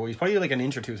McGregor, but he's probably like an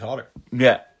inch or two taller.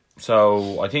 Yeah.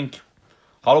 So I think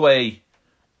Holloway,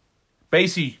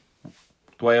 basically,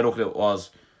 the way I looked at it was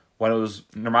when it was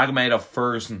Nurmagomedov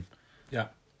Ferguson. Yeah.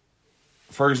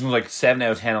 Ferguson was like 7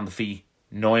 out of 10 on the feet,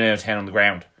 9 out of 10 on the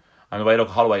ground. And the way I look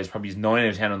at Holloway is probably 9 out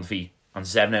of 10 on the feet and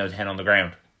 7 out of 10 on the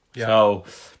ground. Yeah. So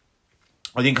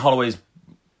I think Holloway's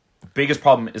biggest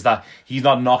problem is that he's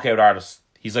not a knockout artist.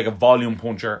 He's like a volume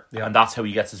puncher, and that's how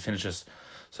he gets his finishes.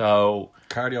 So,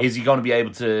 cardio. Is he going to be able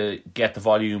to get the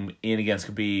volume in against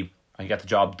Khabib and get the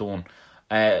job done?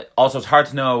 Also, it's hard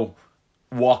to know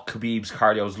what Khabib's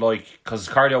cardio is like, because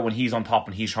his cardio when he's on top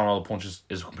and he's throwing all the punches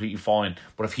is completely fine.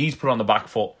 But if he's put on the back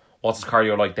foot, what's his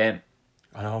cardio like then?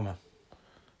 I know, man.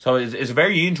 So it's a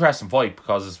very interesting fight,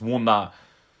 because it's one that...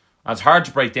 And it's hard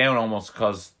to break down almost,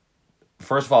 because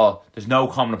first of all, there's no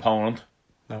common opponent.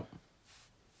 No.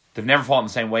 They've never fought in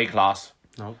the same weight class.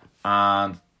 No.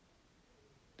 And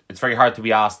it's very hard to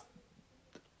be asked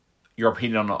your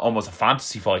opinion on almost a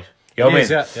fantasy fight. You know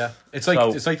what I mean? Yeah. It's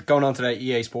like going on to that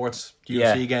EA Sports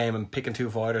UFC game and picking 2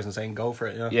 fighters and saying go for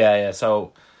it. You know? Yeah.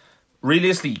 So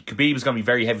realistically, Khabib is going to be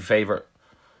very heavy favourite.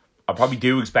 I probably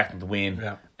do expect him to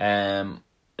win. Yeah.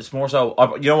 It's more so.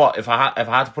 You know what? If I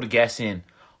had to put a guess in,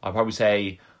 I'd probably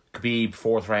say Khabib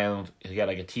 4th round, he'll get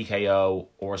like a TKO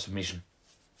or a submission.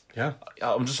 Yeah.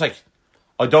 I'm just like,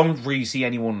 I don't really see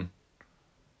anyone.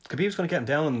 Khabib's going to get him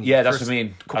down in that's what I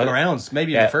mean. Couple of rounds,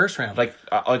 maybe in the first round. Like,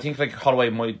 I think like Holloway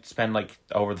might spend like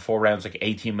over the 4 rounds like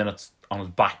 18 minutes on his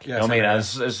back. You know what I mean? And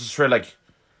it's just really like,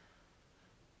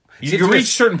 you reach a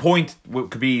certain point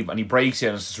with Khabib and he breaks you,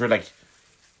 and it's just really like,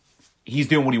 he's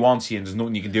doing what he wants to, and there's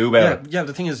nothing you can do about it. Yeah,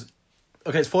 the thing is,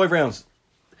 okay, it's 5 rounds.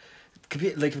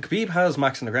 Khabib, like, if Khabib has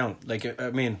Max on the ground, like,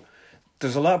 I mean,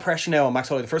 there's a lot of pressure now on Max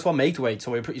Holloway. First of all, make the weight,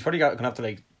 so he's probably going to have to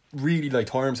like really like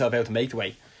tire himself out to make the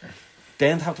weight.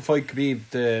 Then to have to fight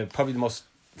Khabib, probably the most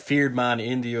feared man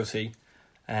in the UFC,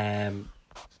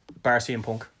 bar CM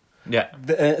Punk. Yeah.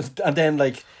 And then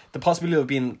like the possibility of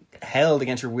being held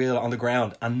against your will on the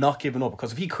ground and not giving up,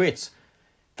 because if he quits,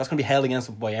 that's going to be held against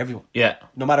him by everyone. Yeah.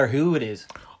 No matter who it is.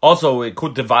 Also, it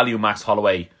could devalue Max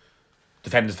Holloway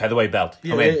defending his featherweight belt.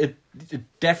 Yeah, it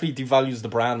definitely devalues the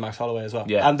brand Max Holloway as well.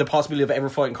 Yeah. And the possibility of ever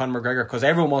fighting Conor McGregor, because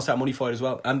everyone wants that money fight as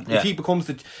well. And if he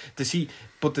becomes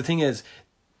but the thing is,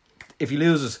 if he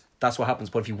loses, that's what happens.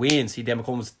 But if he wins, he then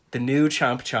becomes the new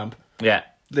champ. Yeah.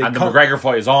 Like, and the McGregor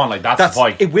fight is on, like that's the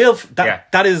fight. It will.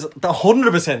 That is the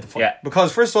 100% the fight. Yeah.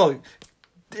 Because first of all,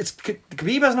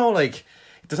 Khabib has no like,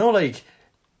 there's no like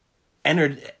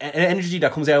energy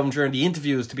that comes out of him during the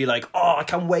interviews to be like, oh, I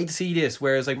can't wait to see this.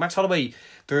 Whereas like Max Holloway,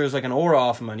 there's like an aura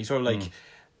off him, and he's sort of like,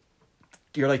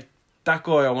 you're like, that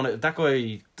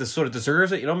guy sort of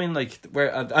deserves it. You know what I mean? Like,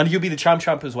 and he'll be the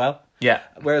champ as well. Yeah.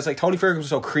 Whereas like Tony Ferguson was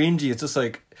so cringy, it's just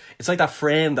like, it's like that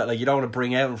friend that like you don't want to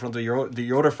bring out in front of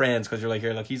your other friends, because you're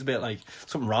like he's a bit like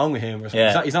something wrong with him or something.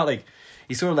 Yeah. He's not like,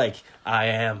 he's sort of like, I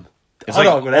am. It's like,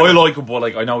 I like him, but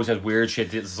like I know he says weird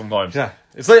shit sometimes. Yeah.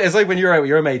 It's like when you're out with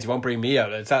your mates, you won't bring me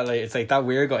out. It's like that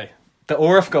weird guy, the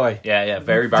Orf guy. Yeah,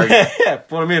 very Barry. Yeah,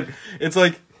 but I mean, it's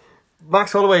like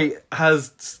Max Holloway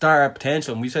has star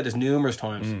potential, and we've said this numerous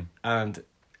times. And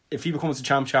if he becomes the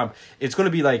champ, it's going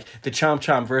to be like the champ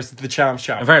versus the champ.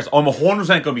 In fairness, I'm 100%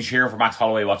 going to be cheering for Max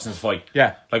Holloway watching this fight.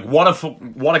 Yeah, like what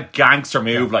a gangster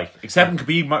move! Yeah. Like, except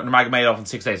Khabib Nurmagomedov in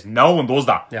 6 days, no one does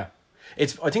that. Yeah, I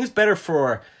think it's better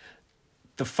for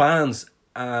the fans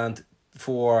and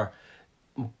for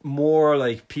more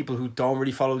like people who don't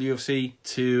really follow the UFC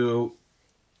to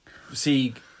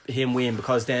see him win,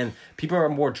 because then people are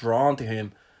more drawn to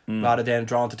him rather than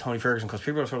drawn to Tony Ferguson, because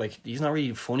people are sort of like, he's not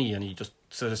really funny and he just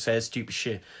sort of says stupid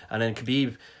shit. And then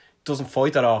Khabib doesn't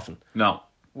fight that often. No.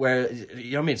 Where,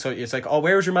 you know what I mean? So it's like, oh,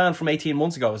 where was your man from 18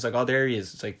 months ago? It's like, oh, there he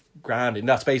is. It's like grand in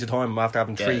that space of time after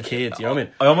having 3 kids. You know what I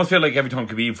mean? I almost feel like every time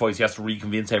Khabib fights, he has to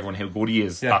reconvince everyone how good he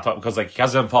is. Yeah. Because like he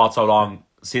hasn't fought so long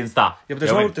since that. Yeah,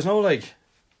 but there's no like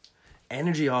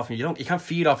energy off him. You can't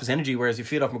feed off his energy, whereas you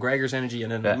feed off McGregor's energy,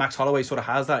 and then Max Holloway sort of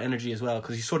has that energy as well,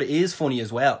 because he sort of is funny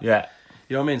as well. Yeah.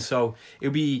 You know what I mean? So it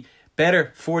would be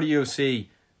better for the UFC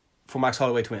for Max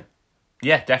Holloway to win.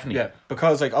 Yeah, definitely. Yeah,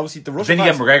 because like obviously the Russian. Then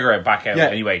you get McGregor back out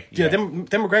anyway. Yeah, then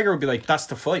McGregor would be like, that's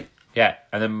the fight. Yeah,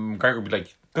 and then McGregor would be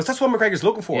like, because that's what McGregor's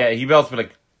looking for. Yeah, he'd also be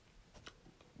like,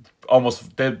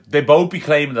 almost they both be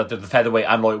claiming that they're the featherweight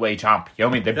and lightweight champ. You know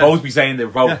what I mean? They both be saying they're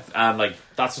both, and like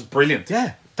that's just brilliant.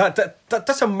 Yeah,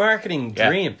 that's a marketing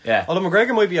dream. Yeah. Although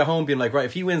McGregor might be at home being like, right,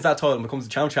 if he wins that title and becomes the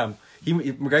champ,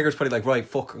 McGregor's probably like, right,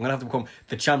 fuck, I'm gonna have to become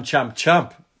the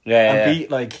champ. Yeah, and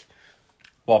beat like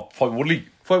what, fight Woodley?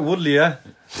 Yeah.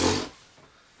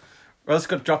 Or else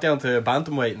got dropped down to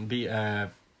bantamweight and beat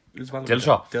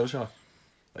Dillashaw. Well,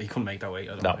 he couldn't make that weight.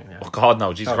 I don't think. Yeah. Oh God,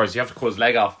 no! Jesus Christ, you have to cut his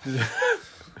leg off.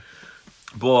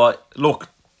 But look,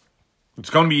 it's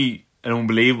going to be an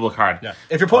unbelievable card. Yeah.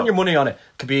 If you're putting your money on it,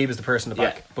 Khabib is the person to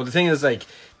back. Yeah. But the thing is, like,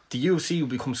 the UFC will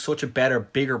become such a better,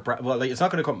 bigger brand. Well, like, it's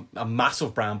not going to become a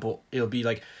massive brand, but it'll be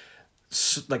like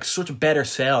such a better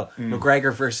sell.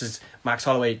 McGregor versus Max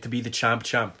Holloway to be the champ.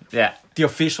 Yeah. The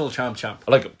official champ.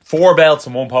 Like 4 belts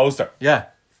and 1 poster. Yeah.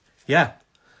 Yeah.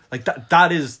 Like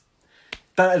that is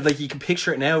like you can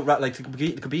picture it now. Like the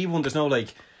Khabib one, there's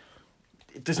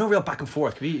no real back and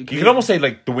forth. You can almost say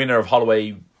like the winner of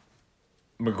Holloway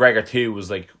McGregor 2 was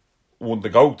like one of the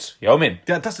GOATs. You know what I mean?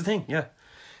 Yeah, that's the thing. Yeah.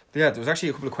 Yeah, there's actually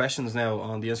a couple of questions now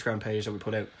on the Instagram page that we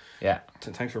put out. Yeah.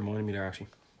 Thanks for reminding me there, actually.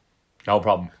 No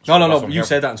problem. No. You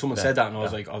said that and someone said that, and I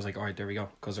was like, all right, there we go.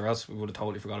 Because or else we would have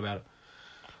totally forgot about it.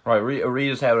 Right,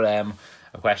 read us out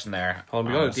a question there. Hold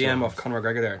on, we got a DM off Conor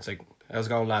McGregor there. It's like, how's it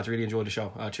going, lads? Really enjoyed the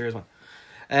show. Cheers,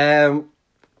 man.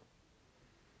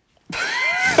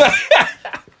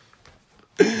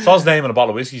 Saw his name in a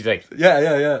bottle of whiskey today.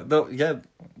 Yeah. No, yeah,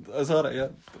 I saw that. Yeah,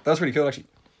 that's really cool, actually.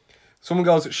 Someone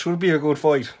goes, it should be a good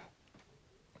fight.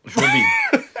 Should be.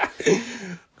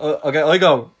 Okay, I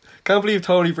go, can't believe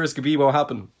Tony versus Khabib won't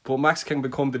happen, but Max can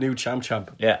become the new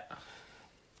champ. Yeah.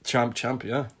 Champ,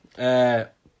 yeah.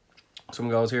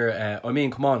 Someone goes here, I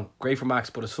mean, come on, great for Max,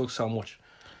 but it sucks so much.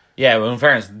 Yeah, well, in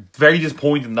fairness, very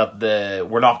disappointing that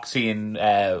we're not seeing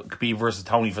Khabib versus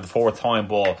Tony for the 4th time,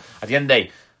 but at the end of the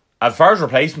day, as far as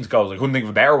replacements goes, I couldn't think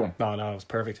of a better one. No, it was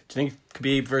perfect. Do you think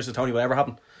Khabib versus Tony will ever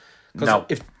happen? Because No.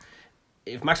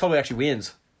 if Max Holloway actually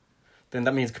wins, then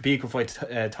that means Khabib can fight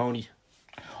Tony.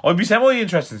 I'd be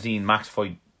semi-interested in seeing Max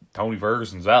fight Tony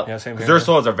Ferguson as well. Yeah, same because here, their yeah.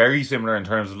 styles are very similar in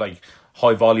terms of like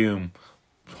high volume,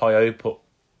 high output.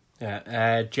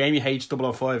 Yeah, Jamie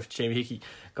H005, Jamie Hickey,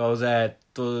 goes,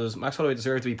 does Max Holloway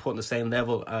deserve to be put on the same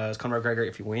level as Conor McGregor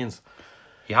if he wins?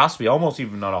 He has to be almost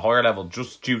even on a higher level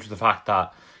just due to the fact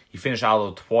that he finished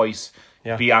Aldo twice,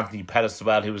 beat Anthony Pettis as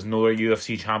well, who was another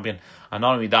UFC champion, and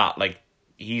not only that, like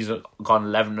he's gone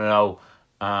 11-0,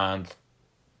 and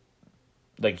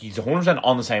like he's 100%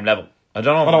 on the same level. I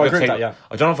don't know. I agree with that, yeah.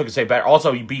 I don't know if I could say better.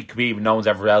 Also, he beat Khabib. No one's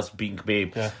ever else beaten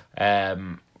Khabib. Yeah.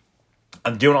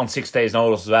 And doing it on 6 days'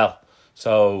 notice as well.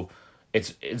 So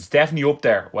it's definitely up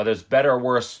there. Whether it's better or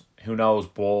worse, who knows?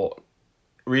 But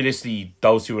realistically,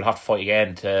 those two would have to fight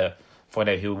again to find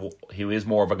out who is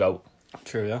more of a GOAT.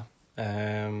 True, yeah.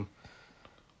 I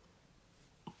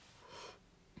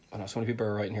know so many people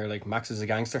are writing here like Max is a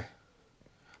gangster.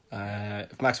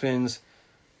 If Max wins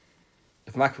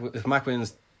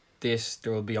this,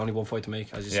 there will be only one fight to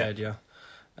make, as you said, yeah.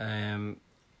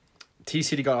 T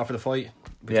City got offered the fight,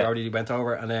 which already went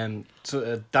over, and then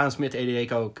Dan Smith 88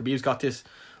 go, Khabib's got this.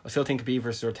 I still think Khabib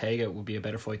versus Ortega would be a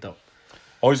better fight though. I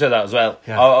always said that as well.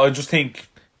 Yeah. I just think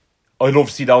I'd love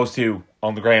to see those two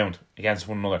on the ground against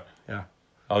one another. Yeah.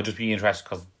 I'll just be interested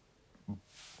because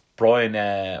Brian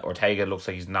Ortega looks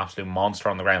like he's an absolute monster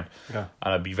on the ground. Yeah.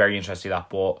 And I'd be very interested in that.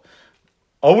 But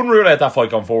I wouldn't rule out that fight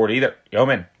going forward either. You know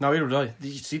what I mean? No, either would I.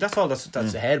 You see, that's all that's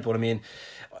ahead, but I mean,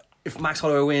 if Max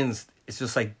Holloway wins, it's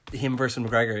just like him versus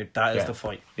McGregor. That is the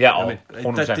fight. Yeah, I mean,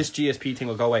 100%. this GSP thing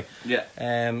will go away. Yeah.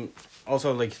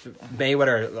 Also, like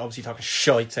Mayweather, obviously talking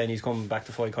shite, saying he's coming back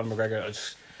to fight Conor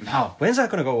McGregor. No. When's that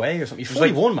going to go away or something? He's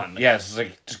fully won, man. Yeah, it's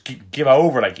like just give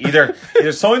over. Like either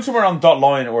sign somewhere on the dot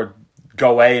line or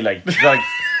go away. Like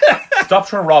stop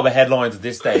trying to rob a headlines at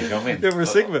this stage. You know what I mean? Yeah, we're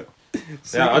sick of it.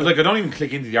 I don't even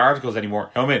click into the articles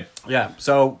anymore. You know what I mean? Yeah.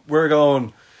 So we're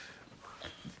going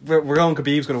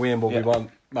Khabib's going to win, but we want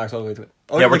Max Holloway to win.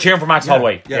 We're cheering for Max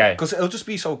Holloway. Yeah, because it'll just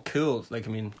be so cool. Like,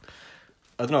 I mean,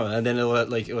 I don't know, and then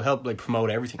it'll help like promote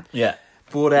everything. Yeah.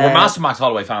 But we're massive Max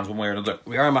Holloway fans one way or another.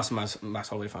 We are massive Max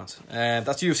Holloway fans.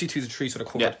 That's UFC 2 to 3 sort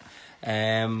of covered.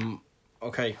 Yeah.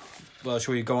 Okay. Well,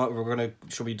 should we go on?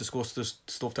 Should we discuss this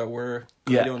stuff that we're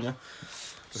doing? Yeah. Okay.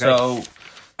 So,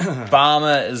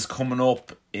 Bama is coming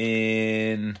up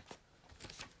in.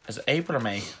 Is it April or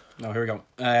May? No, here we go.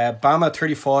 Bama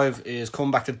 35 is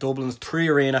coming back to Dublin's 3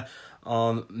 Arena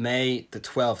on May the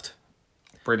 12th.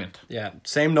 Brilliant. Yeah,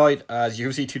 same night as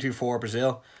UFC 224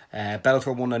 Brazil,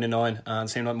 Bellator 199, and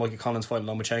same night Mikey Collins fighting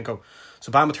Lomachenko.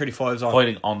 So Bama 35 is on.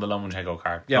 Fighting on the Lomachenko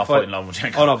card. Yeah, not fighting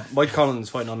Lomachenko. Oh no, Mikey Collins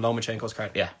fighting on Lomachenko's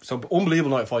card. Yeah. So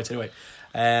unbelievable night of fights anyway.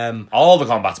 All the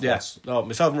combat spots. Yes. Yeah. No,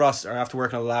 myself and Ross are after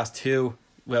working on the last 2.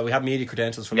 Well, we have media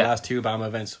credentials from the last 2 Bama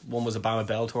events. One was a Bama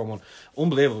Bellator one.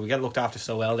 Unbelievable. We get looked after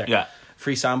so well there. Yeah.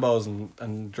 Free sambos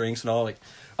and drinks and all like.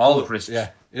 All the crisps. Yeah.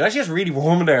 It actually gets really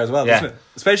warm in there as well, doesn't it?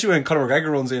 Especially when Conor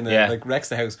McGregor runs in and like wrecks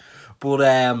the house. But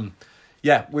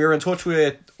yeah, we were in touch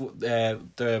with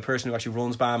the person who actually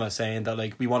runs Bama, saying that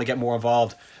like we want to get more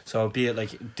involved. So be it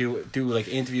like do like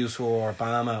interviews for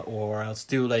Bama, or else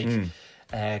do like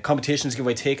competitions, give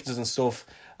away tickets and stuff.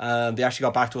 They actually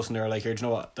got back to us and they were like, "Here, do you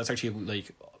know what? That's actually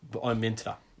like I'm into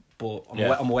that." But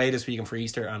I'm away this weekend for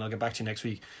Easter, and I'll get back to you next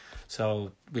week.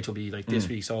 So which will be like this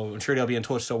week. So I'm sure they'll be in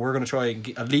touch. So we're gonna try and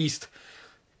at least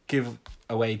give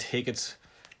away tickets,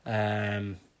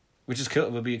 which is cool.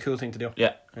 It will be a cool thing to do.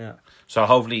 Yeah. So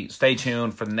hopefully stay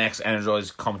tuned for the next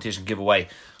Energize competition giveaway,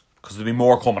 because there'll be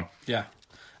more coming. Yeah.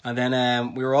 And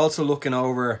then we were also looking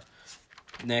over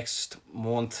next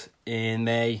month in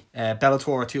May,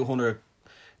 Bellator 200,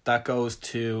 that goes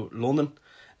to London.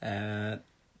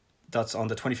 That's on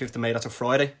the 25th of May. That's a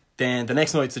Friday. Then the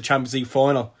next night's the Champions League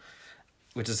final,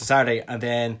 which is a Saturday, and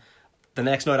then the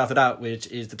next night after that, which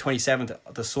is the 27th,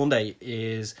 the Sunday,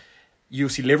 is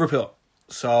UFC Liverpool.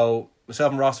 So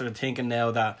myself and Ross are thinking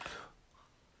now that,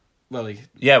 well, like,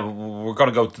 yeah, we're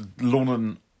gonna go to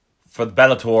London for the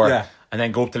Bellator, and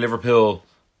then go up to Liverpool,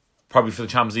 probably for the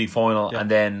Champions League final, and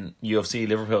then UFC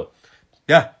Liverpool.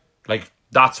 Yeah, like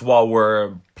that's what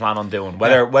we're planning on doing.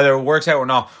 Whether it works out or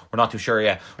not, we're not too sure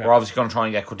yet. Yeah. We're obviously going to try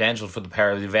and get credentials for the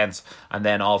pair of the events, and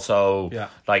then also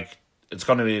like it's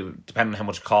going to be depending on how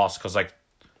much it costs, because like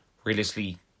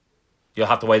realistically, you'll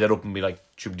have to weigh that up and be like,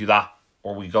 should we do that?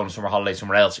 or we go on a summer holiday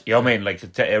somewhere else. You know what I mean? Like,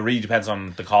 it really depends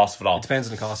on the cost of it all. It depends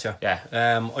on the cost, yeah.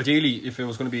 Yeah. Ideally, if it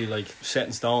was going to be like set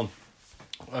in stone,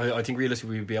 I think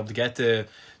realistically we'd be able to get the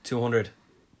 200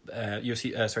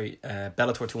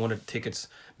 Bellator 200 tickets,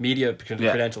 media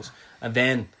credentials, and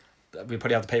then we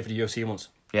probably have to pay for the UFC ones.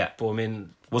 Yeah. But I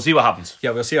mean, we'll see what happens.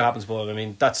 Yeah, we'll see what happens. But I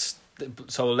mean,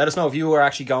 so let us know if you are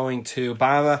actually going to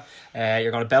BAMMA,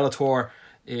 you're going to Bellator,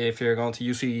 if you're going to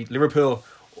UC Liverpool,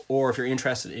 or if you're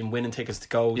interested in winning tickets to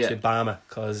go to BAMMA,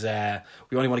 because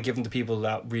we only want to give them to people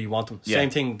that really want them.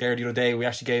 Same thing there the other day. We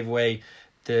actually gave away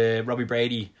the Robbie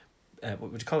Brady.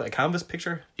 What would you call it? A canvas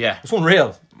picture? Yeah. It's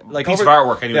unreal. Like piece of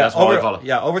artwork, anyway, that's what I call it.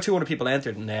 Yeah, over 200 people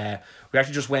entered, and we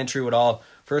actually just went through it all.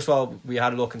 First of all, we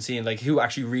had a look and seeing like who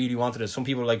actually really wanted it. Some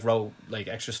people like wrote like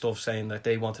extra stuff saying that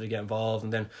they wanted to get involved,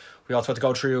 and then we also had to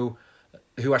go through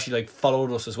who actually like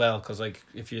followed us as well, because like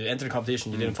if you enter the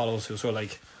competition, you didn't follow us, so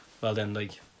like, well then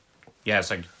like, yeah, it's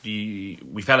like we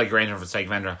felt like you're entering for the sake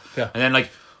of entering. Yeah. And then like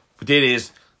what we did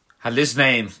is had list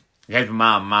names, gave to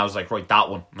Mom, and Mom was like, right, that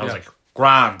one. And I was like,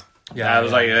 grand. Yeah, I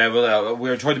was like, we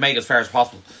were trying to make it as fair as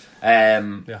possible.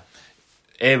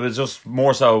 It was just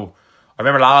more so. I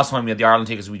remember last time we had the Ireland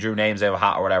tickets, we drew names out of a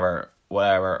hat or whatever,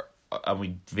 and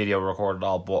we video recorded it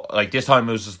all. But like this time,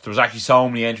 it was just, there was actually so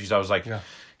many entries. I was like,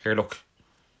 here, look,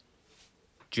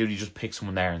 Judy just picked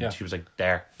someone there, and she was like,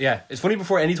 there. Yeah, it's funny.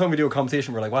 Before any time we do a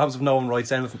competition, we're like, what happens if no one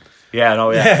writes anything? Yeah,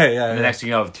 no, yeah. And the next thing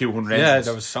you know, 200 entries. Yeah,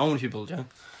 there was so many people. Yeah.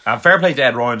 And fair play to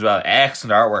Ed Ryan as well.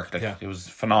 Excellent artwork. Like, it was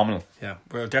phenomenal. Yeah,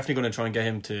 we're definitely going to try and get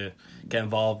him to get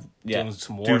involved. Doing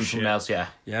some more doing something else. Yeah.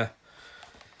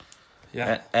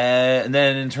 And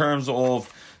then in terms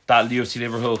of that UFC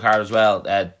Liverpool card as well,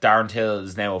 Darren Till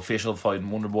is now official fighting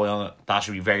Wonderboy on it. That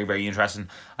should be very, very interesting.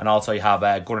 And also you have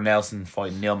Gunnar Nelson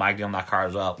fighting Neil Magny on that card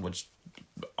as well, which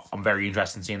I'm very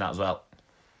interested in seeing that as well.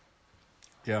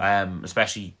 Yeah.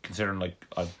 Especially considering like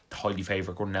I highly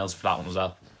favourite Gunnar Nelson for that one as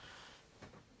well.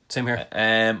 Same here.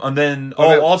 And then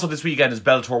also this weekend is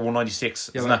Bellator 196,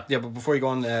 isn't it? Yeah, but before you go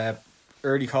on,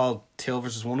 early call Till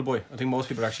versus Wonderboy. I think most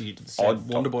people actually said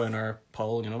Wonderboy in our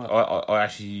poll. You know that. I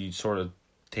actually sort of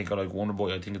think I like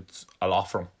Wonderboy. I think it's a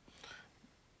lot for him.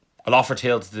 A lot for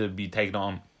Till to be taken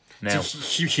on now.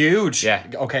 It's huge. Yeah.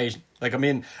 Okay. Like I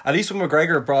mean, at least when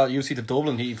McGregor brought UFC to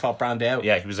Dublin, he fought Brandao.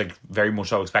 Yeah, he was like very much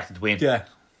so expected to win. Yeah.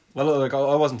 Well, like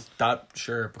I wasn't that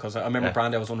sure because I remember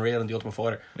Brandao was unreal in The Ultimate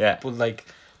Fighter. Yeah. But like,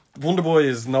 Wonderboy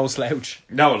is no slouch.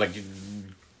 No, like,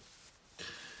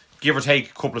 give or take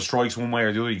a couple of strikes one way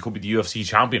or the other, you could be the UFC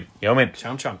champion. You know what I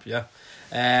mean? Champ, yeah.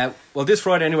 Well, this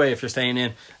Friday anyway, if you're staying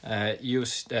in,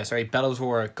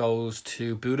 Bellator goes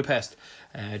to Budapest.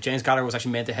 James Gallagher was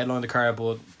actually meant to headline the card,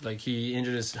 but like he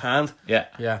injured his hand.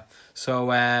 Yeah. So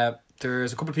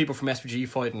there's a couple of people from SPG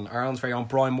fighting. Ireland's very own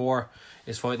Brian Moore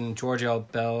is fighting Giorgio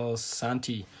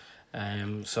Belsanti.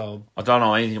 So I don't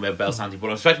know anything about Belsanti, but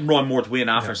I'm expecting Brian Moore to win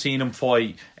after seeing him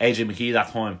fight AJ McKee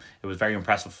that time. It was very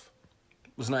impressive.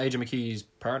 Wasn't that AJ McKee's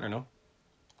partner? No.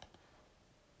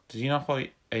 Did he not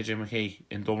fight AJ McKee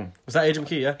in Dublin? Was that AJ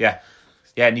McKee? Yeah.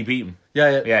 Yeah, and he beat him.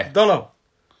 Yeah. Don't know.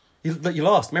 You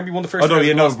lost. Remember, you won the first.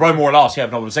 Brian Moore lost. Yeah,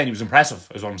 but no, I'm saying he was impressive.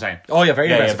 Is what I'm saying. Oh yeah, very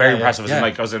impressive. Yeah, very impressive. Yeah.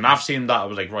 Like, after seeing that, I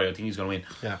was like, right, I think he's going to win.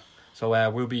 Yeah. So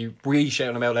we'll be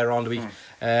shouting him out later on the week.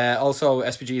 Also,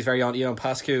 SPG's very own Ion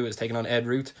Pascu is taking on Ed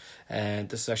Root, and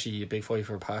this is actually a big fight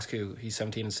for Pascu. He's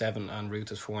 17-7, and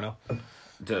Root is 4-0.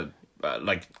 I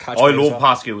love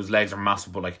Pascu. His legs are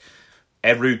massive, but like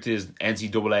Ed Root is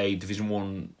NCAA Division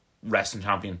 1 wrestling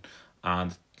champion,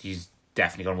 and he's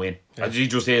definitely going to win. Yeah. He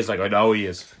just is. Like, I know he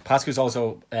is. Pascu's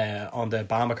also on the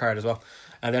BAMMA card as well.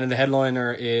 And then in the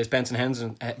headliner is Benson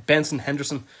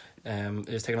Henderson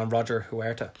is taking on Roger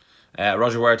Huerta.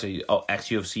 Roger Huerta,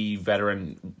 ex-UFC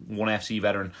veteran, 1FC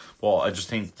veteran. Well, I just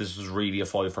think this was really a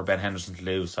fight for Ben Henderson to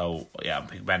lose. So, yeah, I'm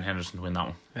picking Ben Henderson to win that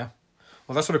one. Yeah.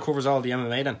 Well, that sort of covers all the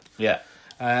MMA then. Yeah.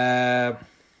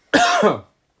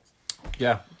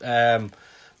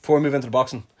 Before we move into the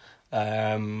boxing,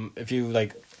 if you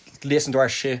like listen to our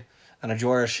shit and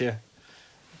enjoy our shit,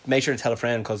 make sure to tell a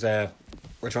friend because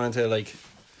we're trying to like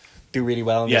do really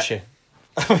well on this shit.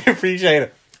 We appreciate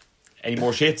it. Any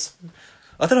more shits?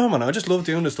 I don't know, man. I just love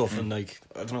doing this stuff, and like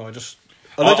I don't know. I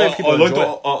like how people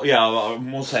enjoy it. I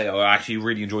must say I actually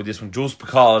really enjoyed this one just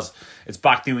because it's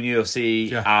back doing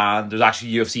UFC and there's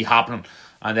actually UFC happening,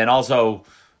 and then also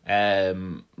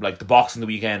like the boxing the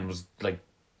weekend was like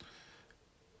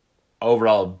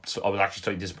overall I was actually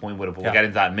slightly disappointed with it, but we'll get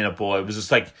into that in a minute. But it was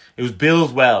just like it was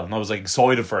built well, and I was like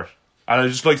excited for it. And I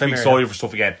just like to be excited for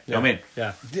stuff again. You know what I mean?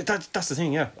 Yeah. That's the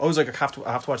thing, yeah. I was like, I have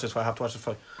to watch this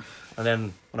fight. And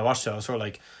then when I watched it, I was sort of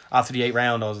like, after the 8th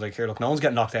round, I was like, here, look, no one's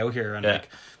getting knocked out here. And like,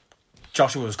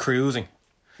 Joshua was cruising.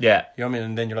 Yeah. You know what I mean?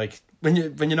 And then you're like, when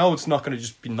you know it's not going to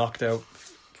just be knocked out,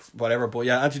 whatever. But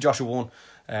yeah, Anthony Joshua won.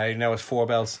 He now has 4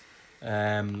 belts.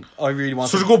 I really want.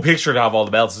 Such a good picture to have all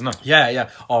the belts, isn't it? Yeah.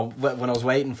 Oh, when I was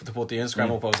waiting to put the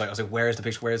Instagram up, I was like, where's the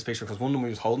picture? Where's the picture? Because one of them he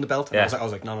was holding the belt, and I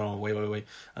was like, no, wait.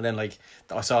 And then like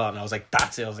I saw it, and I was like,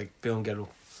 that's it. I was like, boom, get it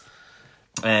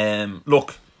up.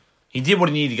 Look, he did what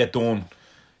he needed to get done.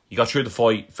 He got through the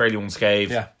fight fairly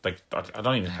unscathed. Yeah. Like, I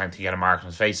don't even think he had a mark on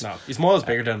his face. No, his miles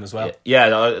bigger than him as well.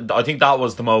 Yeah, I think that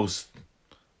was the most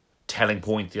telling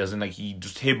point. As in, like, he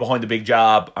just hid behind the big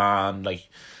jab, and like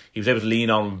he was able to lean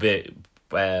on him a bit,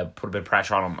 put a bit of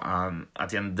pressure on him, and at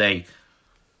the end of the day,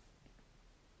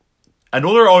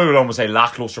 another, I would almost say,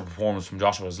 lackluster performance from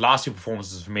Joshua. His last 2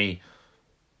 performances for me,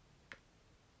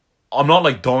 I'm not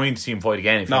like dying to see him fight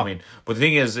again, if you know what I mean. But the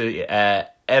thing is,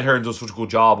 Ed Hearn does such a good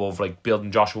job of like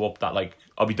building Joshua up that like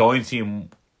I'll be dying to see him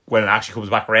when it actually comes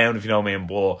back around, if you know what I mean.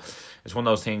 But it's one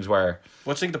of those things where,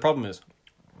 what do you think the problem is?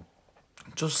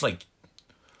 Just like,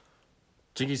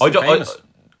 Do you think he's too famous?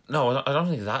 No, I don't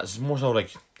think that. It's more so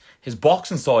like his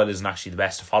boxing style isn't actually the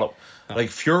best to follow. No. Like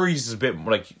Fury's is a bit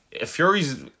like,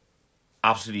 Fury's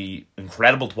absolutely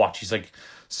incredible to watch. He's like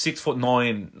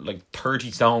 6'9", like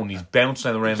 30 stone. He's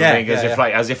bouncing around the ring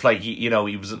as if he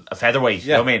was a featherweight.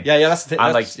 You know what I mean? Yeah, that's the thing.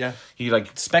 And like, he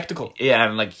like spectacle. Yeah,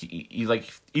 and like he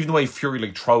like, even the way Fury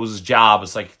like throws his jab,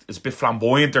 it's like it's a bit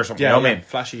flamboyant or something. Yeah, you know what I mean?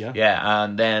 Flashy. Yeah. Yeah,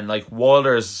 and then like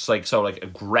Wilder's like so like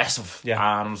aggressive.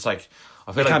 Yeah, and it's like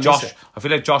I feel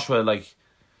like Joshua, like,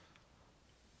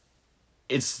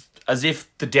 it's as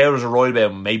if the doubters are right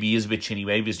about him. Maybe he is a bit chinny.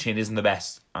 Maybe his chin isn't the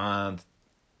best, and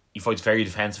he fights very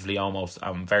defensively, almost,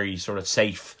 and very sort of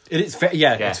safe. It is,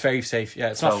 it's very safe. Yeah,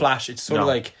 it's not flash. It's sort of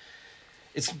like,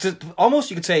 it's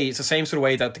almost, you could say it's the same sort of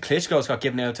way that the Klitschko's got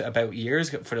given out about years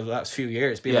for the last few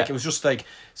years. Like it was just like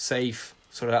safe,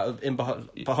 sort of in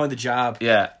behind the jab.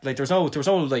 Yeah, like there was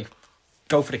no like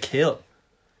go for the kill.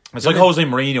 It's like Jose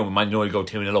Mourinho when Man United go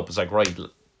 2-0 up. It's like, right,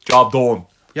 job done.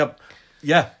 Yep.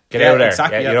 Yeah. Get out of there.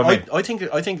 Exactly. Yeah, you know what I mean?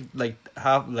 I think like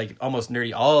have like almost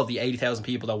nearly all of the 80,000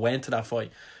 people that went to that fight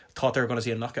thought they were going to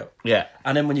see a knockout. Yeah.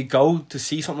 And then when you go to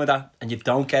see something like that and you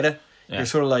don't get it, you're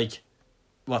sort of like,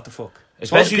 what the fuck?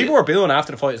 Especially people were booing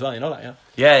after the fight as well. You know that, yeah.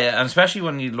 Yeah, and especially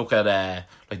when you look at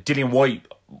like Dillian Whyte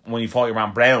when he fought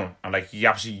Iran Brown, and like he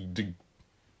absolutely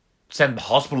sent the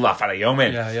hospital that fella. You know what I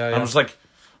mean? Yeah. And I was like,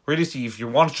 really, see, if you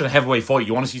want to a heavyweight fight,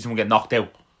 you want to see someone get knocked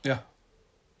out. Yeah.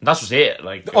 And that's just it.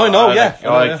 Like, I know, I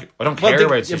don't care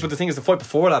about it. Yeah, but the thing is, the fight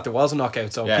before that, there was a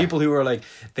knockout. So people who were like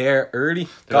there early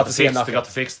got to see a knockout. They got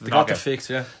the fix. They got the fix,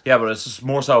 yeah. Yeah, but it's just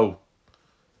more so,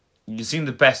 you've seen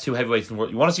the best 2 heavyweights in the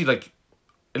world. You want to see, like,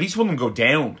 at least one of them go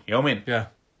down. You know what I mean? Yeah.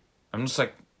 I'm just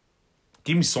like,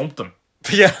 give me something.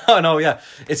 Yeah, I know, yeah.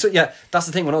 That's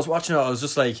the thing. When I was watching it, I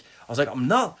was like, I'm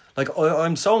not, like,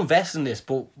 I'm so invested in this,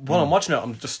 but when I'm watching it,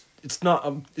 I'm just, it's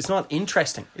not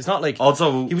interesting. It's not like,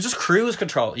 also, he was just cruise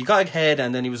control. He got ahead,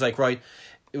 and then he was like, right,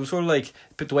 it was sort of like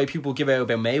the way people give out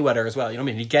about Mayweather as well. You know what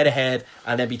I mean? He'd get ahead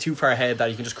and then be too far ahead that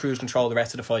he can just cruise control the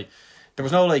rest of the fight.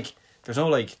 There's no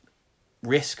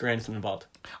risk or anything involved.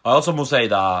 I also must say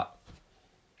that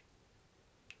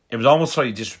it was almost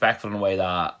slightly disrespectful in a way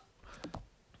that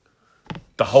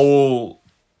the whole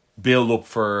build up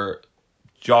for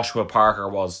Joshua Parker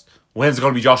was, when's it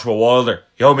going to be Joshua Wilder?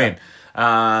 You know what I mean?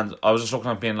 And I was just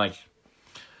looking at being like,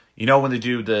 you know, when they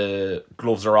do the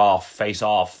gloves are off, face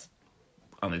off,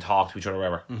 and they talk to each other, or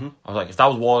whatever. Mm-hmm. I was like, if that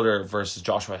was Wilder versus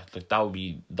Joshua, like that'd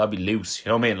be loose. You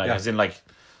know what I mean? Like, as in, like,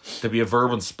 there'd be a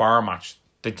verbal spar match.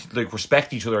 They like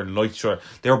respect each other and like each other.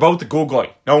 They were both the good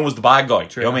guy. No one was the bad guy.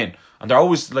 True. You know what I mean? And they're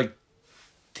always like,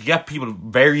 to get people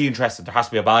very interested, there has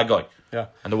to be a bad guy. Yeah.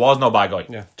 And there was no bad guy. Yeah.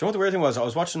 Do you know what the weird thing was? I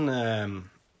was watching, I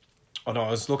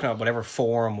was looking at whatever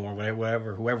forum or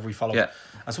whoever we follow. Yeah.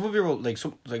 And some people,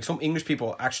 some English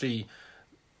people actually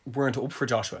weren't up for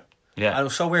Joshua. Yeah. And it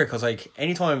was so weird because, like,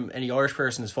 anytime any Irish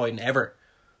person is fighting ever,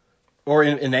 or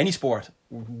in any sport,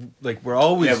 like, we're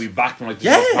always... Yeah, we back them like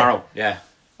tomorrow. Yeah.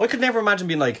 I could never imagine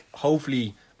being like,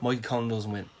 hopefully Mikey Conlan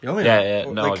doesn't win. You know what I mean?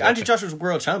 Yeah. No, like, Anthony Joshua's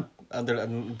world champ, and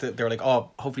they're like,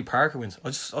 oh, hopefully Parker wins. I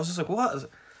was just like, what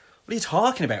are you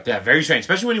talking about? Yeah, very strange.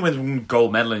 Especially when he went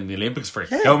gold medal in the Olympics for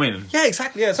it. Yeah. You know what I mean? Yeah,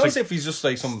 exactly. Yeah, it's almost like, if he's just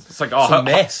like some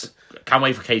mess. Can't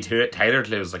wait for Kate Taylor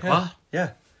to lose. Like, what?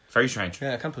 Yeah. Very strange.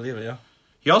 Yeah, I can't believe it, yeah.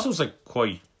 He also was like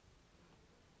quite...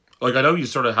 Like, I know you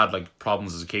sort of had like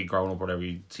problems as a kid growing up or whatever.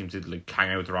 You seemed to like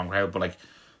hang out with the wrong crowd. But like,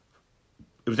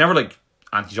 it was never like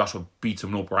Anthony Joshua beats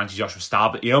him up or Anthony Joshua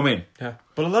stab it. You know what I mean? Yeah.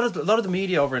 But a lot of the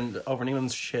media over in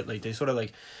England's shit, like, they sort of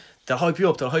like, they'll hype you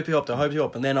up.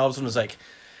 And then all of a sudden it's like,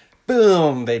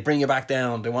 boom, they bring you back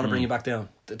down. They want to bring you back down.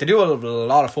 They do a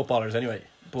lot of footballers anyway.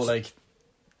 But like,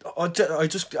 I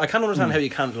can't understand how you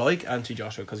can't like Anthony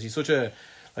Joshua, because he's such a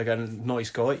nice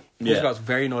guy. He's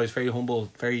very nice, very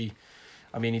humble, very.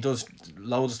 I mean, he does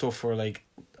loads of stuff for, like,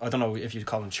 I don't know if you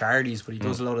call them charities, but he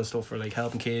does a lot of stuff for, like,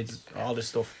 helping kids, all this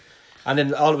stuff. And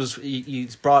then all of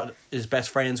he's brought his best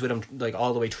friends with him, like,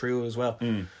 all the way through as well.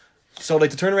 So,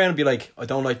 like, to turn around and be like, I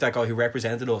don't like that guy who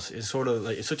represented us, is sort of,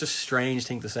 like, it's such a strange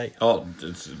thing to say. Oh,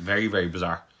 it's very, very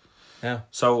bizarre. Yeah.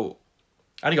 So,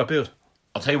 and he got booed.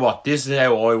 I'll tell you what, this is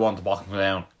how I want the bottom to go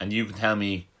down, and you can tell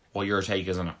me what your take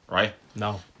is on it, right?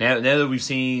 No. Now that we've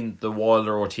seen the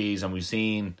Wilder Ortiz and we've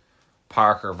seen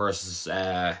Parker versus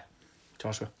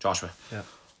Joshua. Yeah.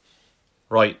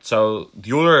 Right, so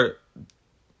the other,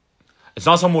 it's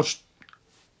not so much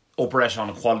upper echelon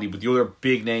of quality, but the other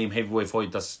big name heavyweight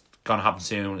fight that's going to happen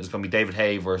soon is going to be David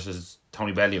Haye versus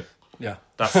Tony Bellew. Yeah.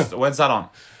 That's when's that on?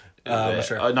 I'm not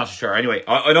sure. I'm not sure. Anyway,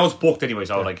 I know it's booked anyway,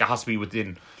 so like it has to be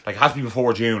within, like it has to be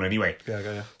before June anyway.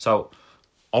 Yeah. So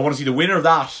I want to see the winner of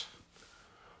that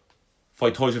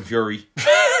fight Tyson Fury,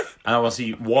 and I want to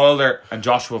see Wilder and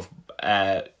Joshua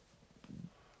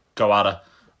go at it,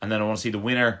 and then I want to see the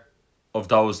winner of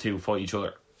those two fight each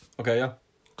other. Okay, yeah.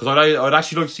 Because I'd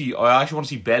actually like to see. I actually want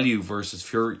to see Bellew versus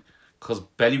Fury, because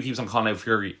Bellew keeps on calling out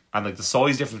Fury, and like the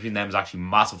size difference between them is actually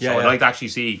massive. Yeah, so I'd like to actually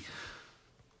see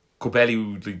could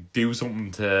Bellew like do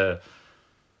something to.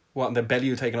 What, and then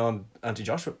Bellew taking on Anthony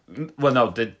Joshua? Well,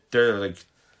 no, they're like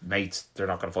mates. They're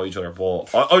not going to fight each other.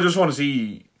 But I just want to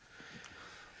see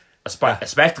a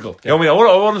spectacle. Yeah. You know what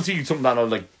I mean? I want to see something that I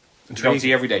like. You don't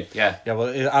see every day. Yeah. Yeah.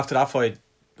 Well, after that fight,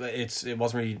 it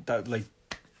wasn't really that, like,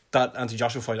 that Anthony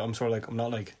Joshua fight. I'm sort of like, I'm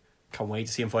not like, can't wait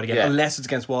to see him fight again, unless it's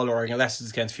against Wilder or unless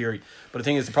it's against Fury. But the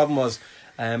thing is, the problem was,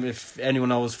 if anyone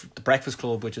knows the Breakfast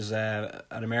Club, which is an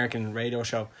American radio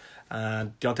show,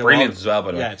 and Deontay brilliant Wilder, as well,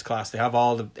 by the way. Yeah, it's class. They have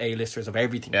all the A-listers of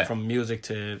everything, from music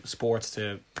to sports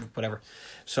to whatever.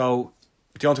 So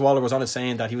Deontay Wilder was on it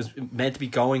saying that he was meant to be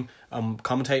going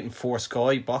commentating for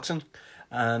Sky Boxing,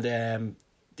 and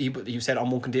he said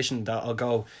on one condition that I'll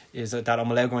go is that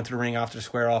I'm allowed going to the ring after the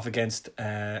square off against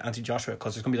Anthony Joshua,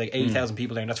 because there's going to be like 80,000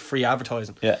 people there, and that's free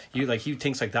advertising. Yeah, he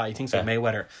thinks like that. He thinks like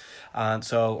Mayweather, and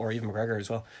so, or even McGregor as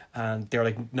well. And they're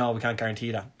like, no, we can't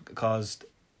guarantee that, because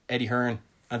Eddie Hearn,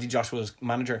 Anthony Joshua's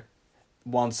manager,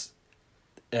 wants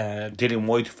Dylan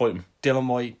White to fight him. Dylan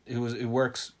White,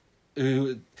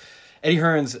 Eddie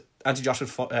Hearn's Anthony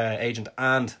Joshua's agent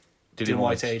and Dylan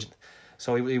White's agent.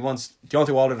 So he wants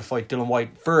Deontay Wilder to fight Dylan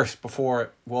White first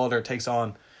before Wilder takes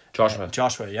on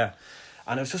Joshua, yeah.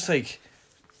 And it was just like,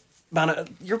 man,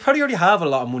 you probably already have a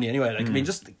lot of money anyway. Like, I mean,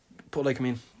 just put, like, I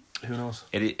mean, who knows?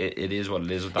 It is what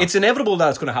it is. With that. It's inevitable that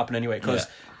it's going to happen anyway, because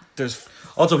there's.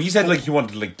 Also, he said like he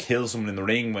wanted to like kill someone in the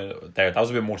ring there. That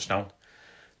was a bit much now.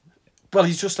 Well,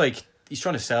 he's just like, he's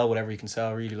trying to sell whatever he can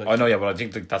sell, really. Like, I know, yeah, but I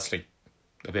think like, that's like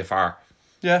a bit far.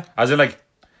 Yeah. As in, like,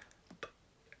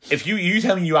 if you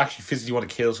tell me you actually physically want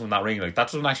to kill someone in that ring, like, that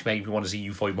doesn't actually make me want to see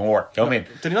you fight more. You know what I mean?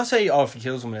 Did he not say, oh, if he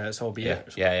kills someone, so be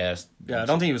it? Yeah. Yeah, I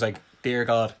don't think he was like, dear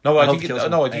God. No, I think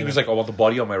he was like, I want the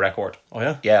body on my record. Oh,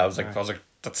 yeah? Yeah, I was like,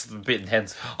 that's a bit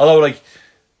intense. Although, like,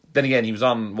 then again, he was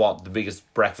on the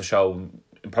biggest breakfast show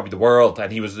in probably the world,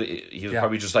 and he was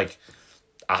probably just like,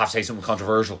 I have to say something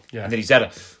controversial, and then he said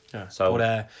it. Yeah. So,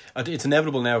 but it's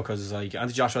inevitable now, because like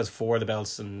Anthony Joshua has 4 of the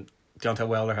belts and Deontay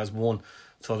Wilder has 1.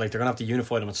 So like they're gonna have to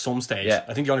unify them at some stage. Yeah.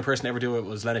 I think the only person to ever do it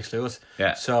was Lennox Lewis.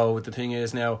 Yeah. So the thing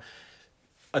is now,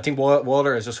 I think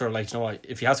Wilder is just sort of like, you know what,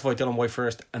 if he has to fight Dylan White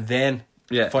first and then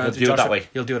fight Anthony Joshua,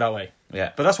 he'll do it that way.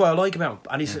 Yeah. But that's what I like about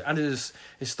him, and his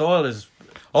style is.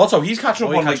 Also, he's catching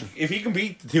up on, like, if he can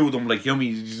beat the two of them, like, you know,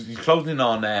 he's closing in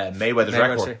on Mayweather's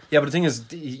record. Yeah, but the thing is,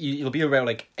 he'll be about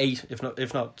like 8,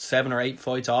 if not 7 or 8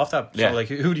 fights off that. So like,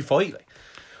 who do you fight?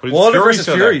 Like, Wilder versus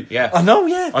Fury. Yeah. I know,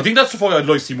 yeah. I think that's the fight I'd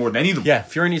like to see more than any of them. Yeah,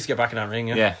 Fury needs to get back in that ring,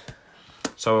 Yeah.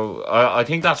 So, I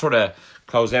think that sort of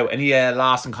closed out. Any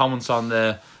lasting comments on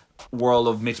the world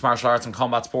of mixed martial arts and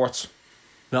combat sports?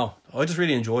 No, I just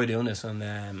really enjoy doing this, and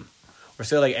we're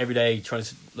still like every day trying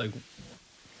to like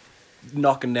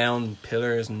knocking down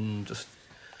pillars and just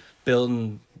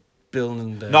building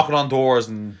knocking on doors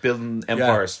and building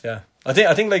empires. Yeah. I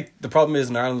think like the problem is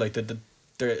in Ireland, like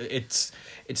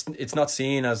it's not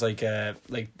seen as like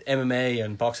MMA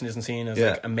and boxing isn't seen as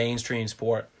like a mainstream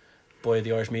sport by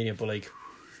the Irish media, but like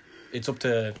it's up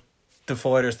to the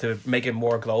fighters to make it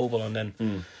more global, and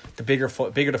then the bigger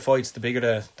the fights, the bigger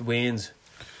the wins,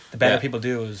 the better people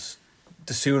do, is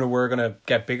the sooner we're gonna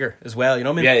get bigger as well. You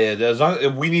know what I mean? Yeah. As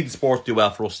long, we need the sport to do well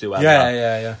for us to do well.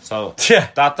 Yeah. So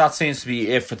that seems to be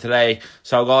it for today.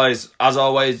 So guys, as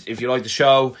always, if you like the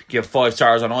show, give 5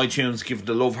 stars on iTunes, give it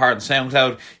the love heart and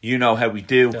SoundCloud. You know how we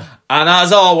do. Yeah. And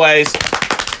as always,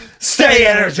 Stay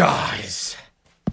energized.